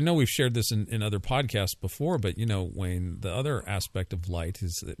I know we've shared this in other podcasts before, but Wayne, the other aspect of light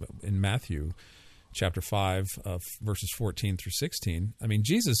is in Matthew chapter 5, verses 14 through 16. I mean,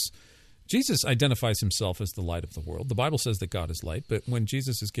 Jesus identifies himself as the light of the world. The Bible says that God is light, but when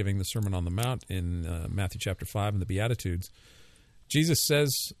Jesus is giving the Sermon on the Mount in Matthew chapter 5 in the Beatitudes, Jesus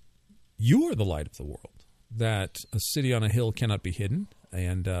says, you are the light of the world, that a city on a hill cannot be hidden,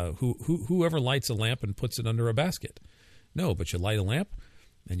 and whoever lights a lamp and puts it under a basket. No, but you light a lamp,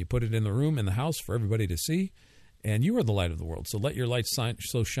 and you put it in the room, in the house, for everybody to see, and you are the light of the world. So let your light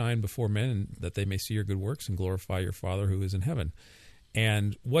so shine before men, that they may see your good works and glorify your Father who is in heaven.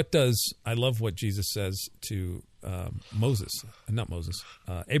 And I love what Jesus says to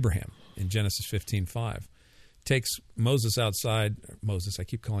Abraham in Genesis 15:5. Takes Moses outside, I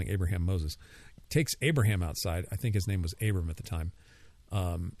keep calling Abraham Moses, takes Abraham outside. I think his name was Abram at the time.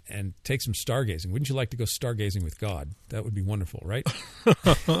 And takes him stargazing. Wouldn't you like to go stargazing with God? That would be wonderful, right?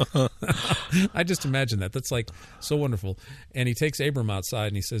 I just imagine that. That's like so wonderful. And he takes Abram outside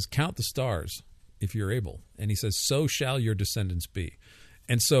and he says, count the stars if you're able. And he says, so shall your descendants be.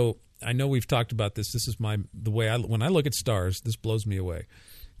 And so I know we've talked about this. This is the way when I look at stars, this blows me away.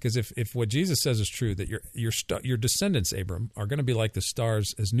 Because if what Jesus says is true, that your descendants, Abram, are going to be like the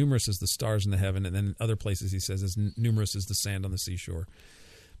stars, as numerous as the stars in the heaven, and then in other places he says as numerous as the sand on the seashore.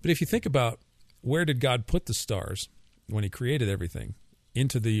 But if you think about where did God put the stars when he created everything?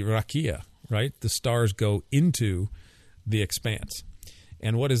 Into the rakia, right? The stars go into the expanse.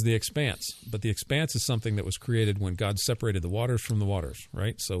 And what is the expanse? But the expanse is something that was created when God separated the waters from the waters,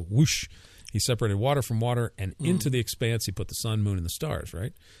 right? So whoosh. He separated water from water, and into the expanse he put the sun, moon, and the stars,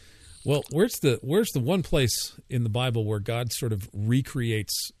 right? Well, where's the one place in the Bible where God sort of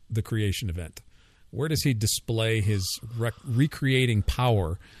recreates the creation event? Where does he display his recreating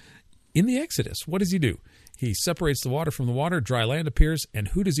power? In the Exodus. What does he do? He separates the water from the water, dry land appears, and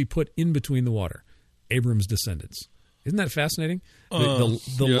who does he put in between the water? Abram's descendants. Isn't that fascinating? The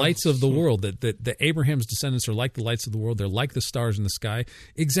lights of the world, that Abraham's descendants are like the lights of the world. They're like the stars in the sky.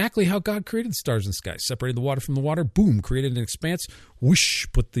 Exactly how God created the stars in the sky. Separated the water from the water, boom, created an expanse, whoosh,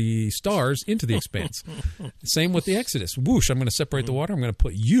 put the stars into the expanse. Same with the Exodus. Whoosh, I'm going to separate the water. I'm going to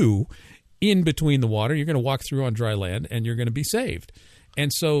put you in between the water. You're going to walk through on dry land, and you're going to be saved.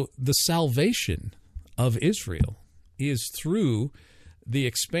 And so the salvation of Israel is through the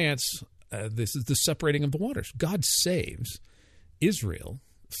expanse. This is the separating of the waters. God saves Israel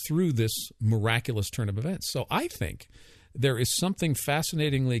through this miraculous turn of events. So I think there is something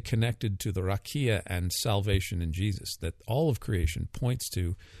fascinatingly connected to the rakia and salvation in Jesus, that all of creation points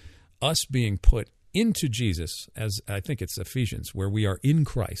to us being put into Jesus, as I think it's Ephesians, where we are in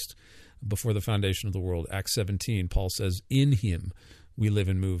Christ before the foundation of the world. Acts 17, Paul says, in him we live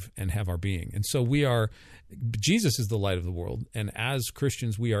and move and have our being. And so Jesus is the light of the world, and as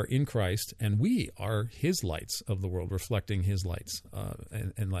Christians we are in Christ, and we are his lights of the world, reflecting his lights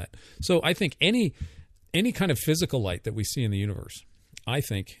and light. So I think any kind of physical light that we see in the universe, I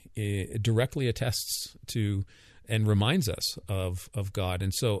think it directly attests to and reminds us of God.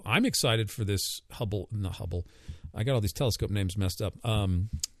 And so I'm excited for this not Hubble. I got all these telescope names messed up.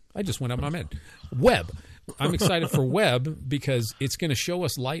 I just went up my head. Webb. I'm excited for Webb because it's going to show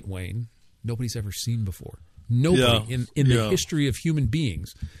us light, Wayne, nobody's ever seen before. Nobody in the history of human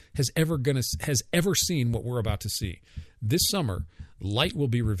beings has ever seen what we're about to see. This summer, light will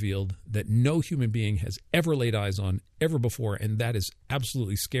be revealed that no human being has ever laid eyes on ever before, and that is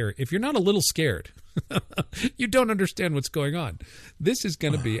absolutely scary. If you're not a little scared, you don't understand what's going on. This is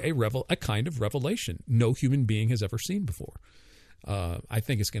going to be a kind of revelation no human being has ever seen before. I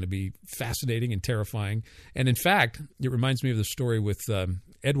think it's going to be fascinating and terrifying. And in fact, it reminds me of the story with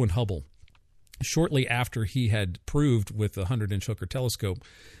Edwin Hubble. Shortly after he had proved with the 100-inch Hooker telescope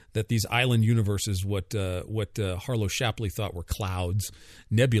that these island universes, what Harlow Shapley thought were clouds,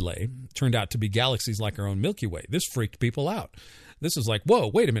 nebulae, turned out to be galaxies like our own Milky Way. This freaked people out. This is like,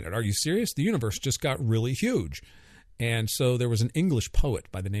 whoa, wait a minute, are you serious? The universe just got really huge. And so there was an English poet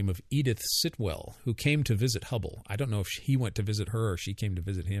by the name of Edith Sitwell who came to visit Hubble. I don't know if he went to visit her or she came to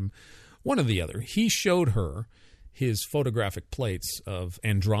visit him. One or the other. He showed her his photographic plates of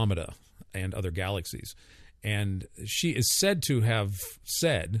Andromeda and other galaxies. And she is said to have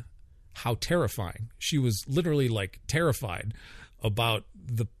said how terrifying. She was literally like terrified about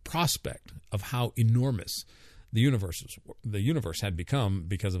the prospect of how enormous the universe had become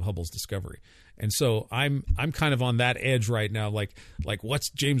because of Hubble's discovery. And so I'm kind of on that edge right now, like what's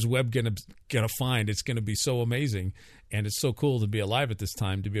James Webb gonna find? It's gonna be so amazing, and it's so cool to be alive at this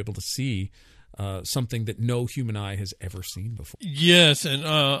time to be able to see something that no human eye has ever seen before. Yes, and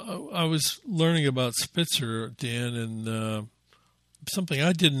I was learning about Spitzer, Dan, and something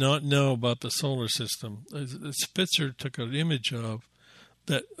I did not know about the solar system. Spitzer took an image of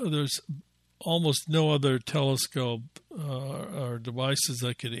that. There's almost no other telescope or devices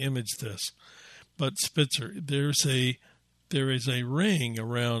that could image this, but Spitzer. There is a ring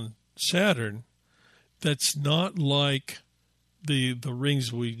around Saturn that's not like the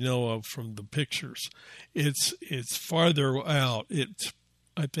rings we know of from the pictures. It's farther out.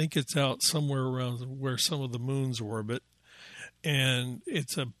 I think it's out somewhere around where some of the moons orbit, and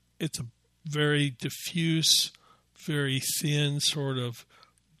it's a very diffuse, very thin sort of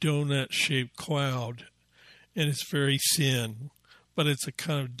donut-shaped cloud, and it's very thin, but it's a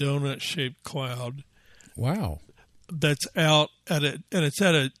kind of donut-shaped cloud. Wow. That's out and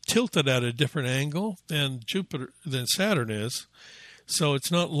it's tilted at a different angle than Saturn is. So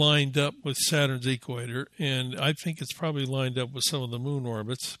it's not lined up with Saturn's equator, and I think it's probably lined up with some of the moon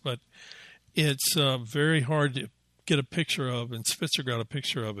orbits, but it's very hard to get a picture of, and Spitzer got a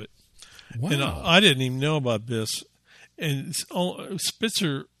picture of it. Wow. And I didn't even know about this. And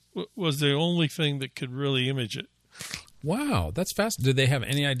Spitzer was the only thing that could really image it. Wow, that's fast. Do they have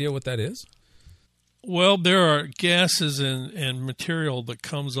any idea what that is? Well, there are gases and material that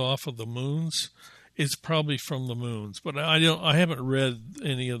comes off of the moons. It's probably from the moons, but I haven't read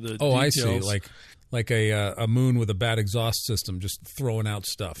any of the details. I see. Like a moon with a bad exhaust system, just throwing out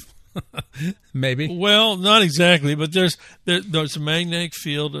stuff. Maybe. Well, not exactly, but there's a magnetic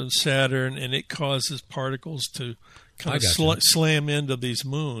field in Saturn, and it causes particles to kind of slam into these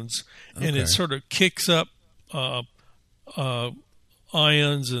moons, and it sort of kicks up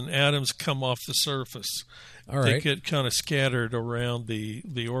ions and atoms come off the surface. All right. They get kind of scattered around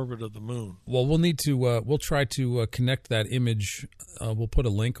the orbit of the moon. Well, we'll need to we'll try to connect that image. We'll put a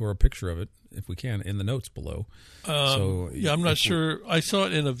link or a picture of it, if we can, in the notes below. I'm not sure. I saw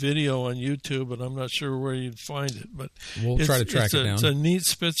it in a video on YouTube, but I'm not sure where you'd find it. But we'll try to track it down. It's a neat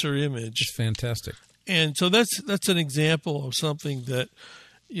Spitzer image. It's fantastic. And so that's an example of something that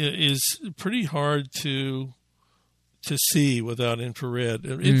is pretty hard to see without infrared.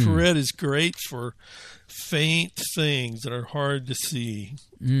 Infrared is great for faint things that are hard to see.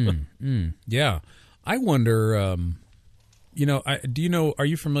 Yeah. I wonder, are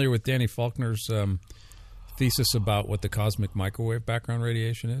you familiar with Danny Faulkner's thesis about what the cosmic microwave background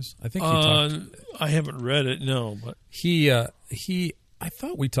radiation is? I think I haven't read it, no. But I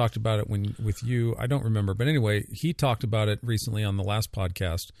thought we talked about it with you. I don't remember. But anyway, he talked about it recently on the last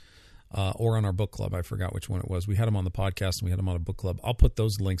podcast. Or on our book club. I forgot which one it was. We had him on the podcast and we had him on a book club. I'll put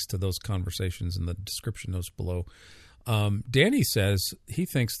those links to those conversations in the description notes below. Danny says he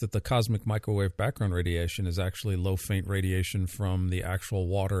thinks that the cosmic microwave background radiation is actually low faint radiation from the actual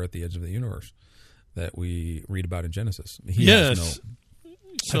water at the edge of the universe that we read about in Genesis. I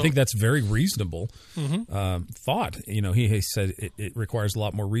think that's very reasonable thought. He said it requires a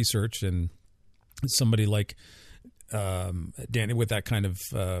lot more research, and somebody like Danny with that kind of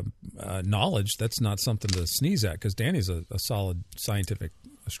knowledge, that's not something to sneeze at, because Danny's a solid scientific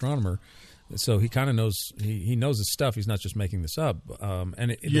astronomer, so he kind of knows he knows his stuff. He's not just making this up.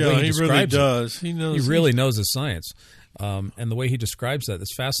 And the way he really does. He really knows his science, and the way he describes that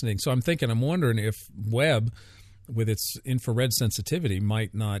is fascinating. So I'm wondering if Webb, with its infrared sensitivity,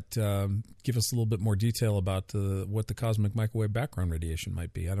 might not give us a little bit more detail about what the cosmic microwave background radiation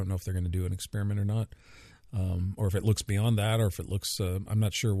might be. I don't know if they're going to do an experiment or not. Or if it looks beyond that, or if it looks, I'm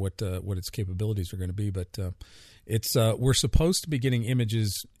not sure what its capabilities are going to be. But we're supposed to be getting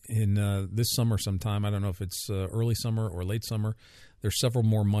images in this summer sometime. I don't know if it's early summer or late summer. There's several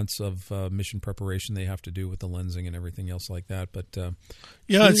more months of mission preparation they have to do with the lensing and everything else like that. But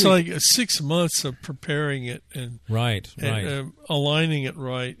it's like 6 months of preparing it and aligning it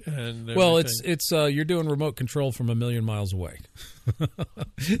right. And it's you're doing remote control from a million miles away.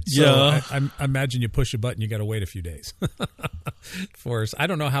 I imagine you push a button, you got to wait a few days. I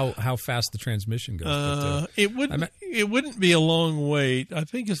don't know how fast the transmission goes. It wouldn't be a long wait. I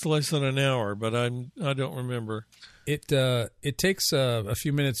think it's less than an hour, but I don't remember. It takes a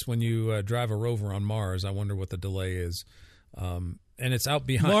few minutes when you drive a rover on Mars. I wonder what the delay is. And it's out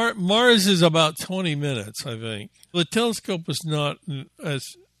behind. Mars is about 20 minutes, I think. The telescope is not as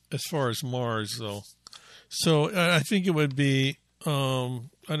far as Mars, though. So I think it would be, I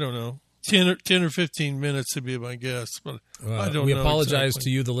don't know, 10 or 15 minutes to be my guess. But I don't know. We apologize to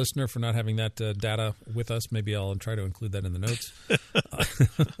you, the listener, for not having that data with us. Maybe I'll try to include that in the notes.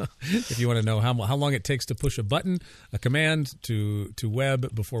 If you want to know how long it takes to push a button, a command to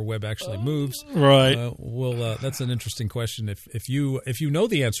Webb before Webb actually moves, right? That's an interesting question. If you know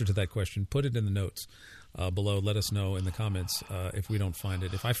the answer to that question, put it in the notes below. Let us know in the comments if we don't find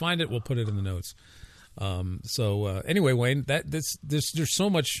it. If I find it, we'll put it in the notes. Anyway, Wayne, there's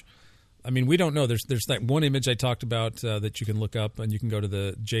so much. I mean, we don't know. There's that one image I talked about that you can look up, and you can go to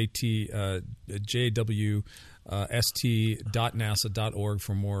the jwst.nasa.org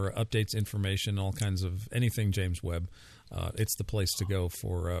for more updates, information, all kinds of anything James Webb. It's the place to go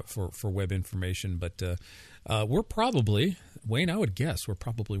for Webb information. But we're probably, Wayne, I would guess we're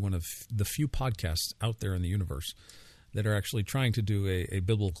probably one of the few podcasts out there in the universe that are actually trying to do a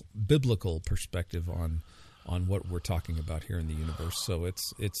biblical perspective on what we're talking about here in the universe. So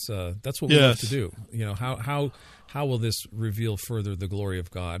that's what we have to do. How will this reveal further the glory of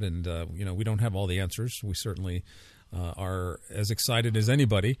God? And we don't have all the answers. We certainly are as excited as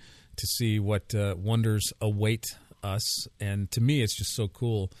anybody to see what wonders await us. And to me, it's just so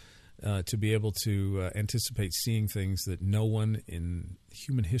cool to be able to anticipate seeing things that no one in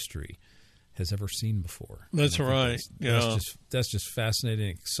human history has ever seen before. That's right. That's just fascinating,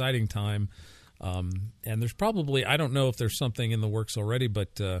 exciting time. And there's probably, I don't know if there's something in the works already,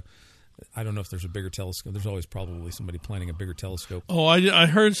 but I don't know if there's a bigger telescope. There's always probably somebody planning a bigger telescope. Oh, I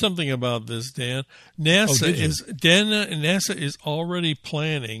heard something about this, Dan. NASA is already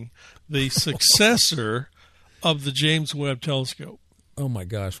planning the successor of the James Webb Telescope. Oh my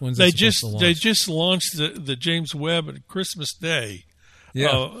gosh! When's that supposed to launch? They just launched the James Webb at Christmas Day,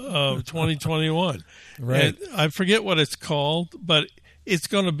 of 2021. Right. And I forget what it's called, but it's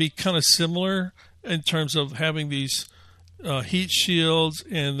going to be kind of similar in terms of having these heat shields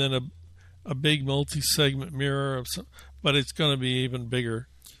and then a big multi-segment mirror, but it's going to be even bigger.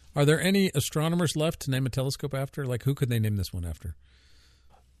 Are there any astronomers left to name a telescope after? Like, who could they name this one after?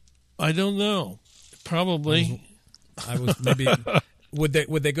 I don't know. Probably. I was maybe. Would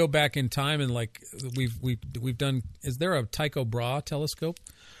they go back in time and like we've done? Is there a Tycho Brahe telescope?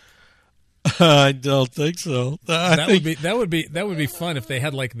 I don't think so. That would be fun if they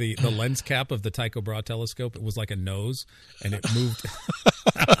had like the lens cap of the Tycho Brahe telescope. It was like a nose, and it moved,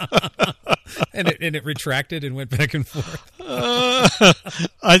 and it retracted and went back and forth.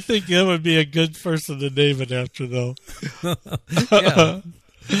 I think that would be a good person to name it after, though. Yeah,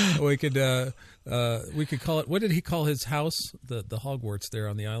 we could call it. What did he call his house? The Hogwarts there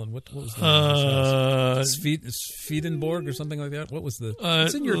on the island. What was the house? Swedenborg or something like that. What was the?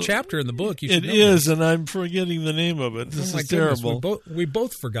 It's in your chapter in the book. You should know is, that. And I'm forgetting the name of it. This is terrible. We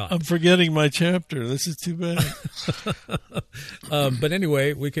both forgot. I'm forgetting my chapter. This is too bad. But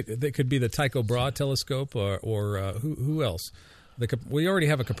anyway, it could be the Tycho Brahe telescope, or who else? We already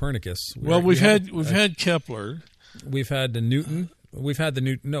have a Copernicus. We've had Kepler. We've had the Newton. We've had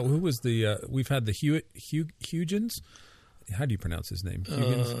the who was the? We've had the Huygens. How do you pronounce his name?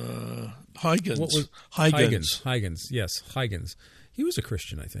 Huygens. What was Huygens? Yes, Huygens. He was a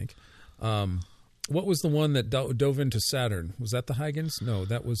Christian, I think. What was the one that dove into Saturn? Was that the Huygens? No,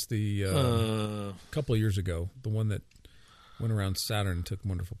 that was the couple of years ago. The one that went around Saturn and took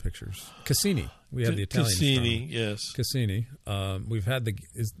wonderful pictures. Cassini. We had the Italian Cassini, astronomer. yes. Cassini. We've had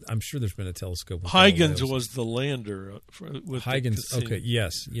I'm sure there's been a telescope. Huygens was the lander. With Huygens. Okay.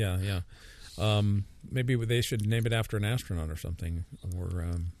 Yes. Yeah. Maybe they should name it after an astronaut or something. Or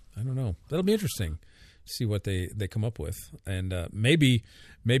I don't know. That'll be interesting. See what they come up with, and maybe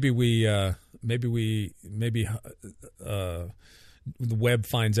the Webb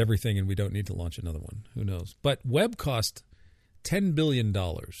finds everything, and we don't need to launch another one. Who knows? But Webb cost $10 billion,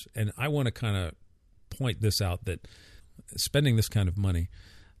 and I want to kind of point this out, that spending this kind of money,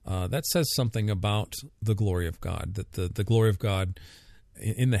 that says something about the glory of God, that the glory of God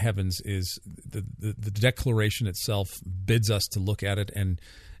in the heavens is the declaration itself bids us to look at it, and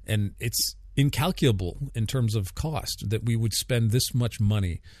it's incalculable in terms of cost that we would spend this much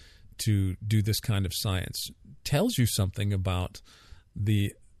money to do this kind of science. Tells you something about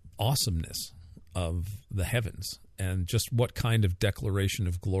the awesomeness of the heavens and just what kind of declaration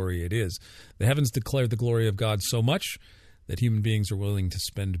of glory it is. The heavens declare the glory of God so much that human beings are willing to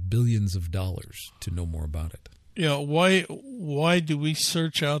spend billions of dollars to know more about it. Yeah, why do we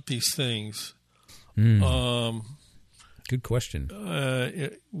search out these things? Good question.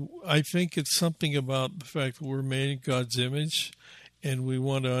 I think it's something about the fact that we're made in God's image, and we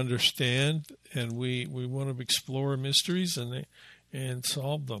want to understand, and we want to explore mysteries and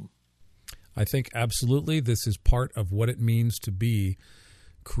solve them. I think absolutely this is part of what it means to be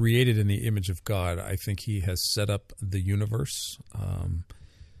created in the image of God. I think He has set up the universe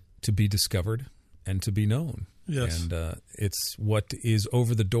to be discovered and to be known. Yes. And it's what is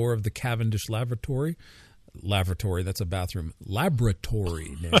over the door of the Cavendish Laboratory. Lavatory, that's a bathroom.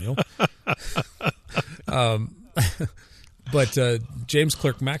 Laboratory, Daniel. But James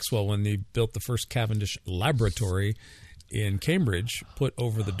Clerk Maxwell, when he built the first Cavendish Laboratory in Cambridge, put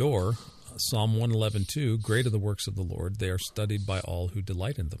over the door Psalm 111:2, "Great are the works of the Lord; they are studied by all who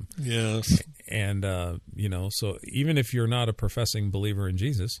delight in them." Yes. And, so even if you're not a professing believer in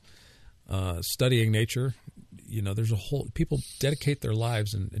Jesus, studying nature, there's people dedicate their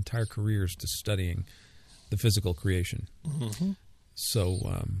lives and entire careers to studying the physical creation. Mm-hmm.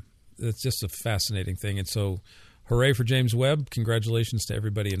 So it's just a fascinating thing. And so hooray for James Webb. Congratulations to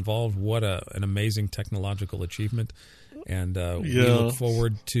everybody involved. What an amazing technological achievement. And we look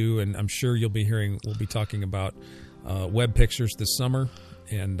forward to, and I'm sure we'll be talking about Webb pictures this summer,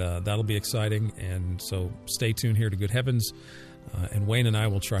 and that'll be exciting. And so stay tuned here to Good Heavens. And Wayne and I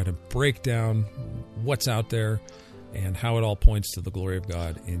will try to break down what's out there and how it all points to the glory of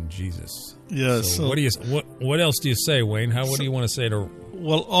God in Jesus. Yes. So what else do you say, Wayne? What do you want to say to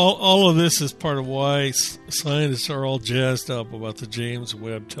Well, all of this is part of why scientists are all jazzed up about the James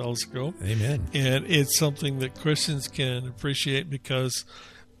Webb Telescope. Amen. And it's something that Christians can appreciate because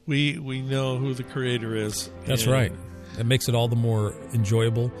we know who the Creator is. That's right. That makes it all the more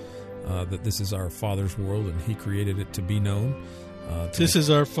enjoyable that this is our Father's world and He created it to be known. This is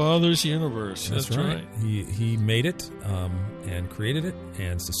our Father's universe. That's right. He made it and created it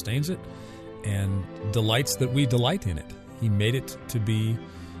and sustains it and delights that we delight in it. He made it to be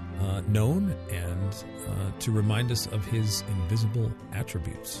known and to remind us of His invisible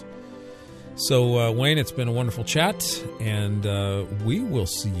attributes. So, Wayne, it's been a wonderful chat, and we will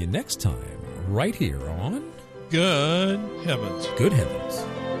see you next time right here on Good Heavens. Good Heavens.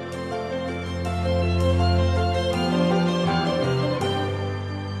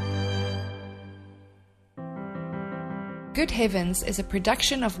 Good Heavens is a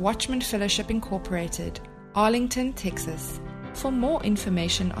production of Watchman Fellowship Incorporated, Arlington, Texas. For more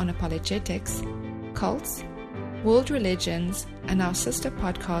information on apologetics, cults, world religions, and our sister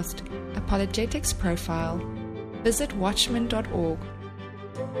podcast, Apologetics Profile, visit watchman.org.